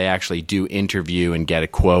cover, they actually do interview and get a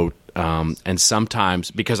quote. And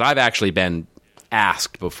sometimes, because I've actually been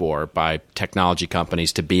asked before by technology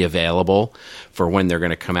companies to be available for when they're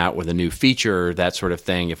going to come out with a new feature, that sort of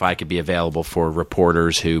thing. If I could be available for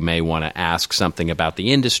reporters who may want to ask something about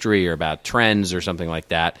the industry or about trends or something like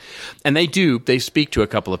that. And they speak to a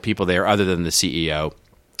couple of people there other than the CEO.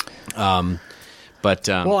 I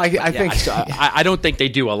don't think they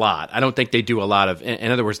do a lot. I don't think they do a lot of.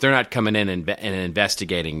 In other words, they're not coming in and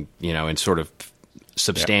investigating, and sort of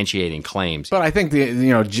substantiating claims. But I think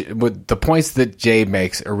the points that Jay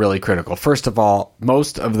makes are really critical. First of all,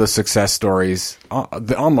 most of the success stories,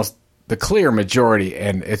 almost the clear majority,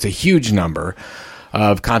 and it's a huge number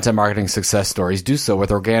of content marketing success stories, do so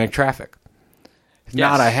with organic traffic.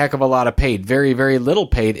 Not a heck of a lot of paid, very, very little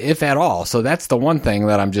paid, if at all. So that's the one thing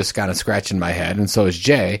that I'm just kind of scratching my head, and so is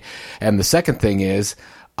Jay. And the second thing is,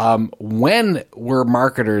 when were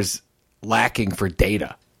marketers lacking for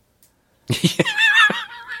data?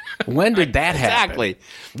 When did that happen? Exactly.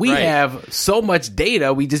 We have so much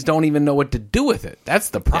data, we just don't even know what to do with it.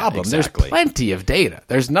 That's the problem. Yeah, exactly. There's plenty of data.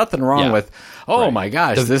 There's nothing wrong with, my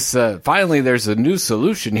gosh, this finally there's a new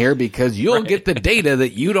solution here because you'll get the data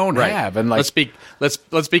that you don't have. And let's be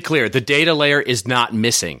clear. The data layer is not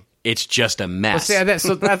missing. It's just a mess. Well,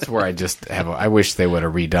 so that's where I just have. I wish they would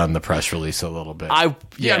have redone the press release a little bit.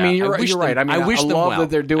 You're right. I mean, I love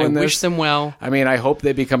that they're doing this. I wish them well. I mean, I hope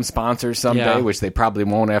they become sponsors someday, which they probably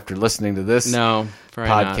won't after listening to this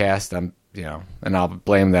podcast. Not. And I'll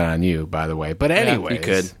blame that on you, by the way. But anyway, you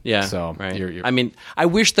could. Yeah. So I mean, I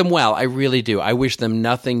wish them well. I really do. I wish them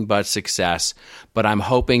nothing but success. But I'm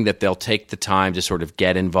hoping that they'll take the time to sort of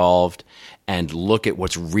get involved and look at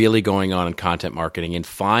what's really going on in content marketing and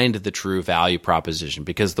find the true value proposition,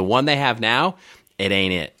 because the one they have now, it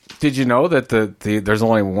ain't it. Did you know that there's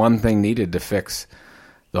only one thing needed to fix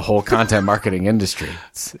the whole content marketing industry?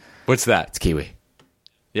 What's that? It's Kiwi.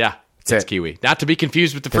 Yeah, it's Kiwi. Not to be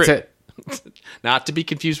confused with the fruit. That's it. Not to be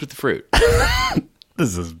confused with the fruit.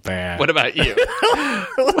 This is bad. What about you?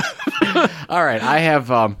 All right, I have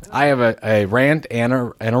a rant and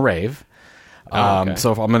a rave. Okay.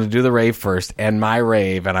 So if I'm going to do the rave first, and my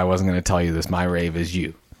rave, and I wasn't going to tell you this, my rave is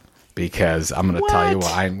you, because I'm going to tell you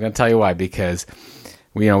why. I'm going to tell you why, because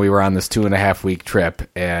we were on this 2.5 week trip,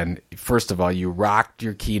 and first of all, you rocked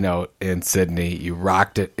your keynote in Sydney, you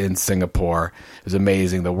rocked it in Singapore. It was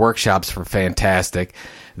amazing. The workshops were fantastic.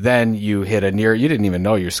 Then you hit you didn't even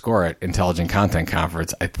know your score at Intelligent Content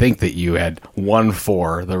Conference. I think that you had 1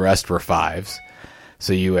 4, the rest were 5s.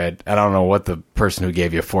 So you had, I don't know what the person who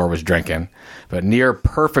gave you a 4 was drinking, but near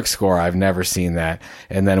perfect score. I've never seen that.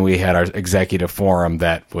 And then we had our executive forum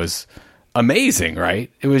that was amazing, right?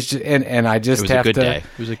 It was just, and I just have to. It was a good day. It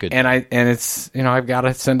was a good day. And it's, I've got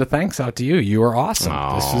to send a thanks out to you. You were awesome.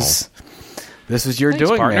 Aww. This was your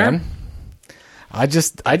doing, partner. Man. I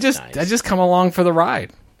just come along for the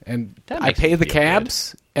ride, and I pay the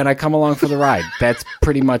cabs, and I come along for the ride. That's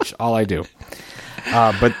pretty much all I do.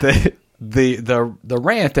 But the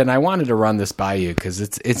rant, and I wanted to run this by you because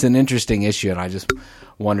it's an interesting issue, and I just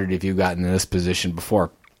wondered if you've gotten in this position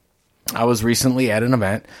before. I was recently at an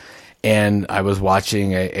event, and I was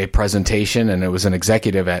watching a presentation, and it was an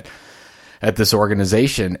executive at this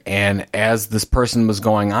organization, and as this person was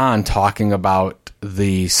going on talking about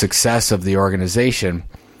the success of the organization,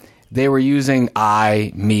 they were using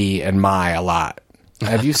I, me, and my a lot.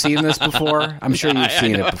 Have you seen this before? I'm sure you've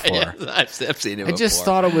seen it before. I've seen it before. I just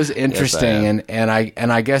thought it was interesting, yes,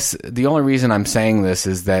 and I guess the only reason I'm saying this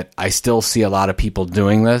is that I still see a lot of people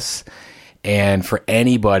doing this, and for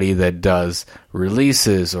anybody that does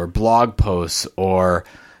releases or blog posts or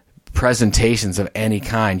presentations of any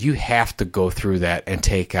kind, you have to go through that and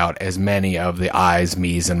take out as many of the I's,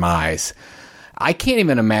 me's, and my's. I can't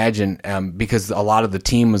even imagine, because a lot of the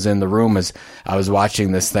team was in the room as I was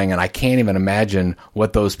watching this thing, and I can't even imagine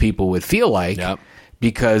what those people would feel like,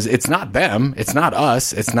 because it's not them, it's not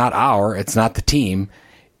us, it's not it's not the team,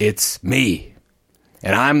 it's me,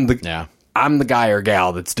 and I'm the guy or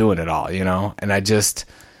gal that's doing it all, and it just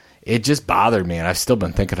bothered me, and I've still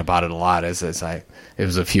been thinking about it a lot it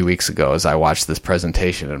was a few weeks ago as I watched this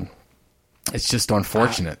presentation, and it's just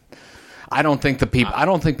unfortunate. I don't think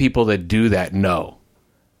people that do that know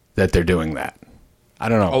that they're doing that. I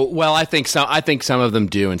don't know. Oh, well, I think some of them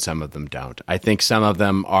do and some of them don't. I think some of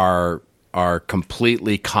them are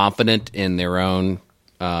completely confident in their own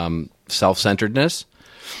self-centeredness.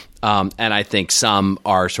 And I think some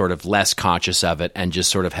are sort of less conscious of it and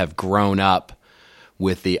just sort of have grown up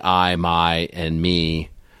with the I, my, and me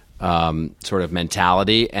sort of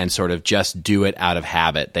mentality and sort of just do it out of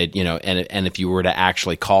habit. They, and if you were to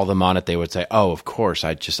actually call them on it, they would say, "Oh, of course.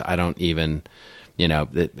 I don't even,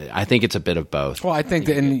 I think it's a bit of both." Well, I think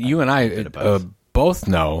that, and you and I both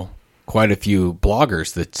know quite a few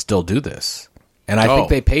bloggers that still do this, and I think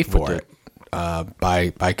they pay for it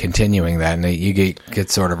by continuing that, and you get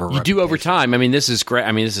sort of a you do over time. I mean, this is great.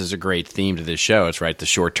 I mean, this is a great theme to this show. It's right, the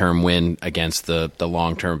short term win against the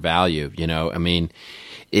long term value. You know, I mean,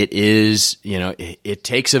 it is. You know, it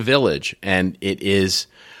takes a village, and it is.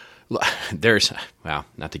 There's, well,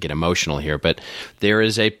 not to get emotional here, but there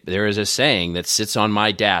is a saying that sits on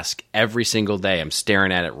my desk every single day. I'm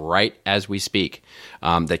staring at it right as we speak.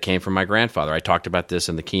 That came from my grandfather. I talked about this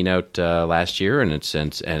in the keynote last year, and it's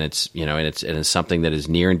something that is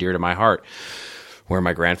near and dear to my heart. Where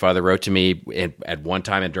my grandfather wrote to me at one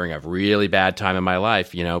time and during a really bad time in my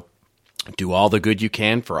life, you know, do all the good you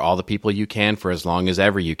can for all the people you can for as long as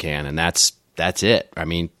ever you can, and that's it. I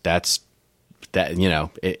mean, that, you know,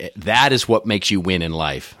 that is what makes you win in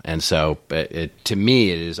life. And so to me,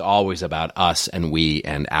 it is always about us and we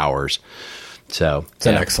and ours. So it's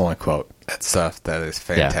an excellent quote. That is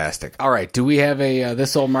fantastic. Yeah. All right. Do we have a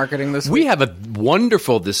This Old Marketing this week? We have a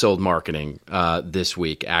wonderful This Old Marketing this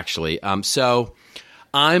week, actually. So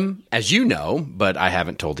I'm, as you know, but I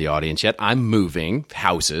haven't told the audience yet, I'm moving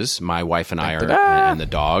houses. My wife and I are, and the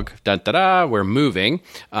dog, we're moving.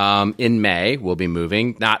 In May, we'll be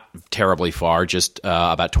moving, not terribly far, just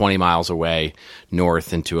about 20 miles away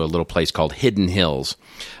north into a little place called Hidden Hills,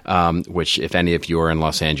 which if any of you are in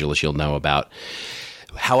Los Angeles, you'll know about.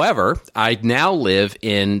 However, I now live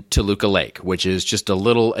in Toluca Lake, which is just a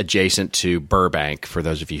little adjacent to Burbank, for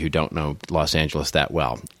those of you who don't know Los Angeles that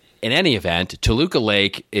well. In any event, Toluca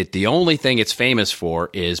Lake, the only thing it's famous for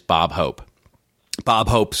is Bob Hope. Bob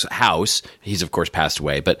Hope's house, he's of course passed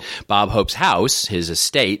away, but Bob Hope's house, his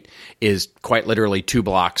estate, is quite literally 2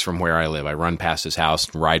 blocks from where I live. I run past his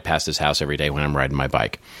house, ride past his house every day when I'm riding my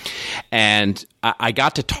bike. And I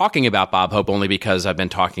got to talking about Bob Hope only because I've been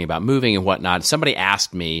talking about moving and whatnot. Somebody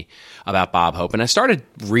asked me about Bob Hope, and I started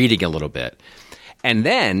reading a little bit. And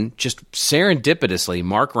then, just serendipitously,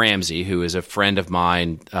 Mark Ramsey, who is a friend of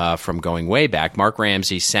mine from going way back, Mark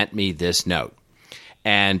Ramsey sent me this note.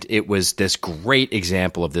 And it was this great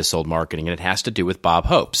example of This Old Marketing, and it has to do with Bob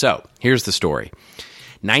Hope. So, here's the story.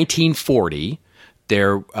 1940,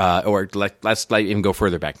 let's even go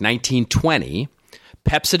further back. 1920,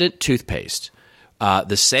 Pepsodent toothpaste.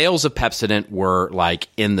 The sales of Pepsodent were like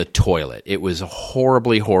in the toilet. It was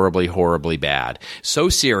horribly, horribly, horribly bad. So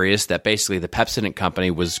serious that basically the Pepsodent company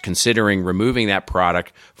was considering removing that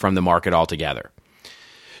product from the market altogether.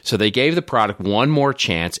 So they gave the product one more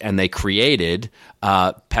chance, and they created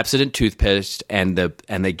Pepsodent toothpaste, and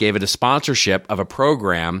they gave it a sponsorship of a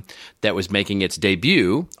program that was making its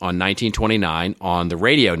debut on 1929 on the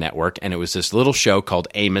radio network, and it was this little show called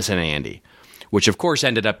Amos and Andy, which of course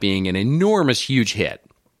ended up being an enormous, huge hit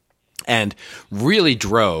and really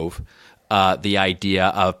drove the idea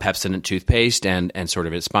of Pepsodent toothpaste and sort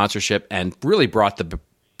of its sponsorship, and really brought the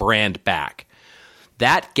brand back.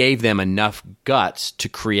 That gave them enough guts to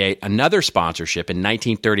create another sponsorship in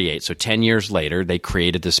 1938. So 10 years later, they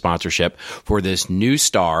created the sponsorship for this new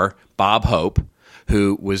star, Bob Hope,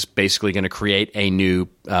 who was basically going to create a new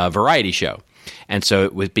variety show. And so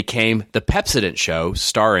it became the Pepsodent Show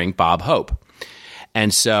starring Bob Hope.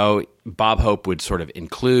 And so Bob Hope would sort of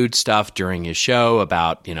include stuff during his show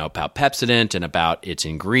about Pepsodent and about its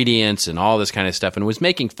ingredients and all this kind of stuff, and was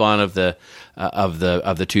making fun of the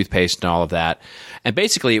toothpaste and all of that. And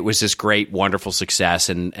basically, it was this great, wonderful success.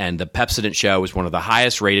 And the Pepsodent Show was one of the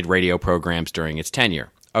highest rated radio programs during its tenure.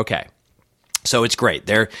 Okay, so it's great.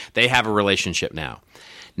 They have a relationship now.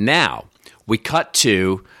 Now we cut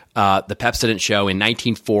to the Pepsodent Show in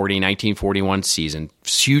 1940-1941 season,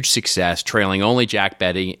 huge success, trailing only Jack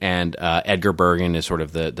Benny and Edgar Bergen as sort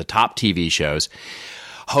of the top TV shows.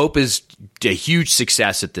 Hope is a huge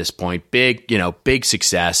success at this point, big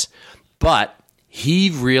success, but he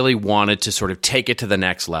really wanted to sort of take it to the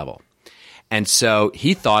next level. And so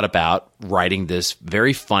he thought about writing this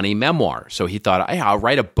very funny memoir. So he thought, hey, I'll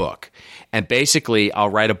write a book. And basically, I'll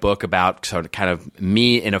write a book about sort of kind of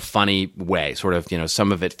me in a funny way, sort of,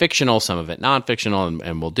 some of it fictional, some of it non-fictional,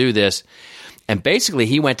 and we'll do this. And basically,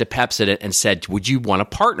 he went to Pepsodent and said, would you want to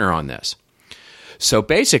partner on this? So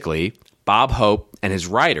basically, Bob Hope and his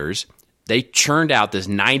writers, they churned out this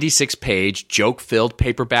 96-page joke-filled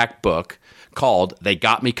paperback book called They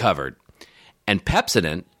Got Me Covered. And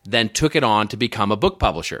Pepsodent then took it on to become a book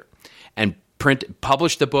publisher and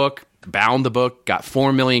published the book, bound the book, got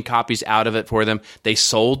 4 million copies out of it for them. They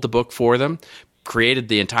sold the book for them, created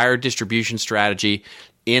the entire distribution strategy.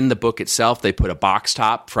 In the book itself, they put a box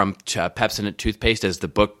top from Pepsodent toothpaste as the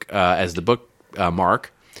book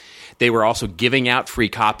mark. They were also giving out free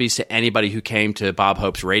copies to anybody who came to Bob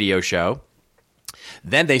Hope's radio show.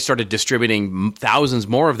 Then they started distributing thousands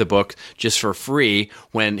more of the book just for free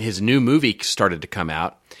when his new movie started to come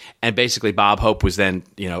out. And basically, Bob Hope was then,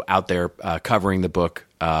 out there covering the book,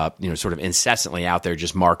 sort of incessantly out there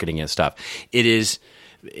just marketing and stuff. It is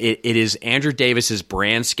Andrew Davis's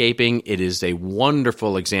brandscaping. It is a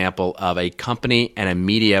wonderful example of a company and a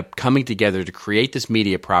media coming together to create this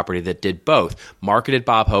media property that did both, marketed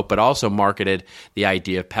Bob Hope, but also marketed the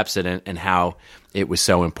idea of Pepsodent and how it was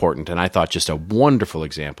so important. And I thought just a wonderful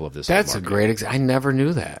example of this. That's a great example. I never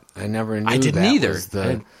knew that. I didn't that either. Was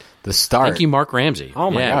the start. Thank you, Mark Ramsey.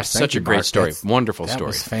 Oh my gosh, such a great story. Wonderful story. That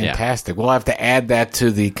was fantastic. We'll have to add that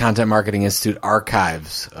to the Content Marketing Institute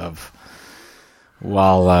archives of.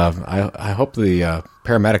 Well, I hope the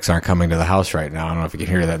paramedics aren't coming to the house right now. I don't know if you can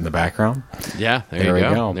hear that in the background. Yeah, there you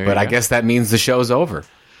go. But I guess that means the show's over.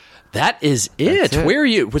 That is it. Where are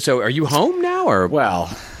you? So are you home now? Or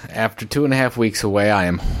Well, after 2.5 weeks away, I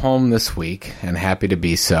am home this week and happy to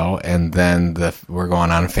be so. And then we're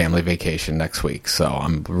going on a family vacation next week. So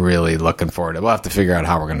I'm really looking forward to it. We'll have to figure out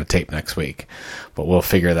how we're going to tape next week, but we'll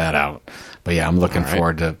figure that out. But yeah, I'm looking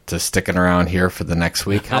forward to sticking around here for the next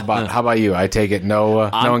week. How about you? I take it no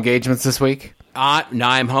engagements this week? No,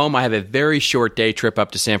 I'm home. I have a very short day trip up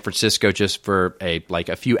to San Francisco just for a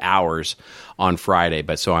few hours on Friday.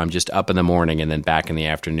 But so I'm just up in the morning and then back in the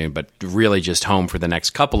afternoon. But really just home for the next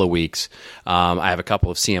couple of weeks. I have a couple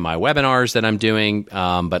of CMI webinars that I'm doing.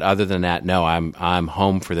 But other than that, no, I'm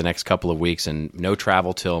home for the next couple of weeks and no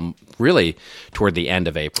travel till really toward the end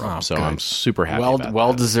of April. So good. I'm super happy about that.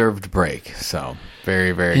 Well-deserved break. So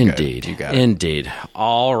very, very Indeed. good. You got it. Indeed.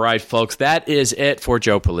 All right, folks. That is it for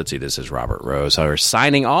Joe Pulizzi. This is Robert Rose. We're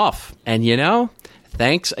signing off. And,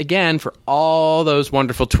 thanks again for all those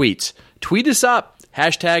wonderful tweets. Tweet us up.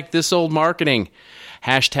 Hashtag #ThisOldMarketing.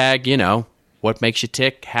 Hashtag, what makes you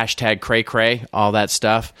tick. Hashtag cray-cray. All that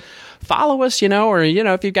stuff. Follow us, or,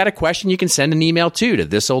 if you've got a question, you can send an email to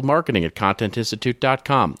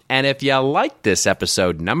thisoldmarketing@contentinstitute.com. And if you like this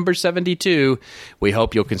episode, number 72, we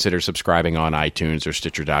hope you'll consider subscribing on iTunes or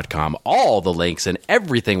Stitcher.com. All the links and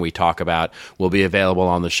everything we talk about will be available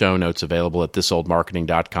on the show notes available at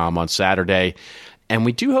thisoldmarketing.com on Saturday. And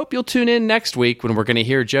we do hope you'll tune in next week when we're going to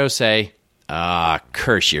hear Joe say,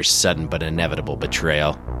 curse your sudden but inevitable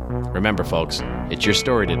betrayal. Remember, folks, it's your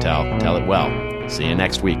story to tell. Tell it well. See you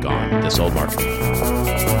next week on This Old Marketing.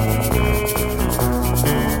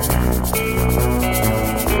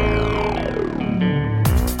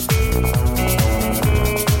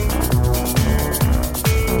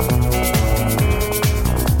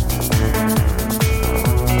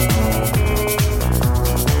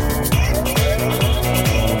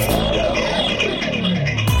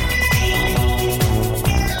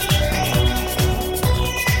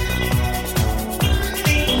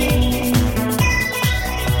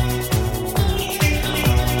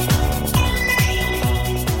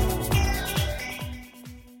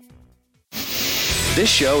 This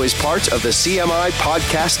show is part of the CMI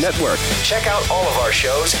Podcast Network. Check out all of our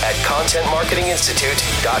shows at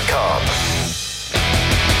ContentMarketingInstitute.com.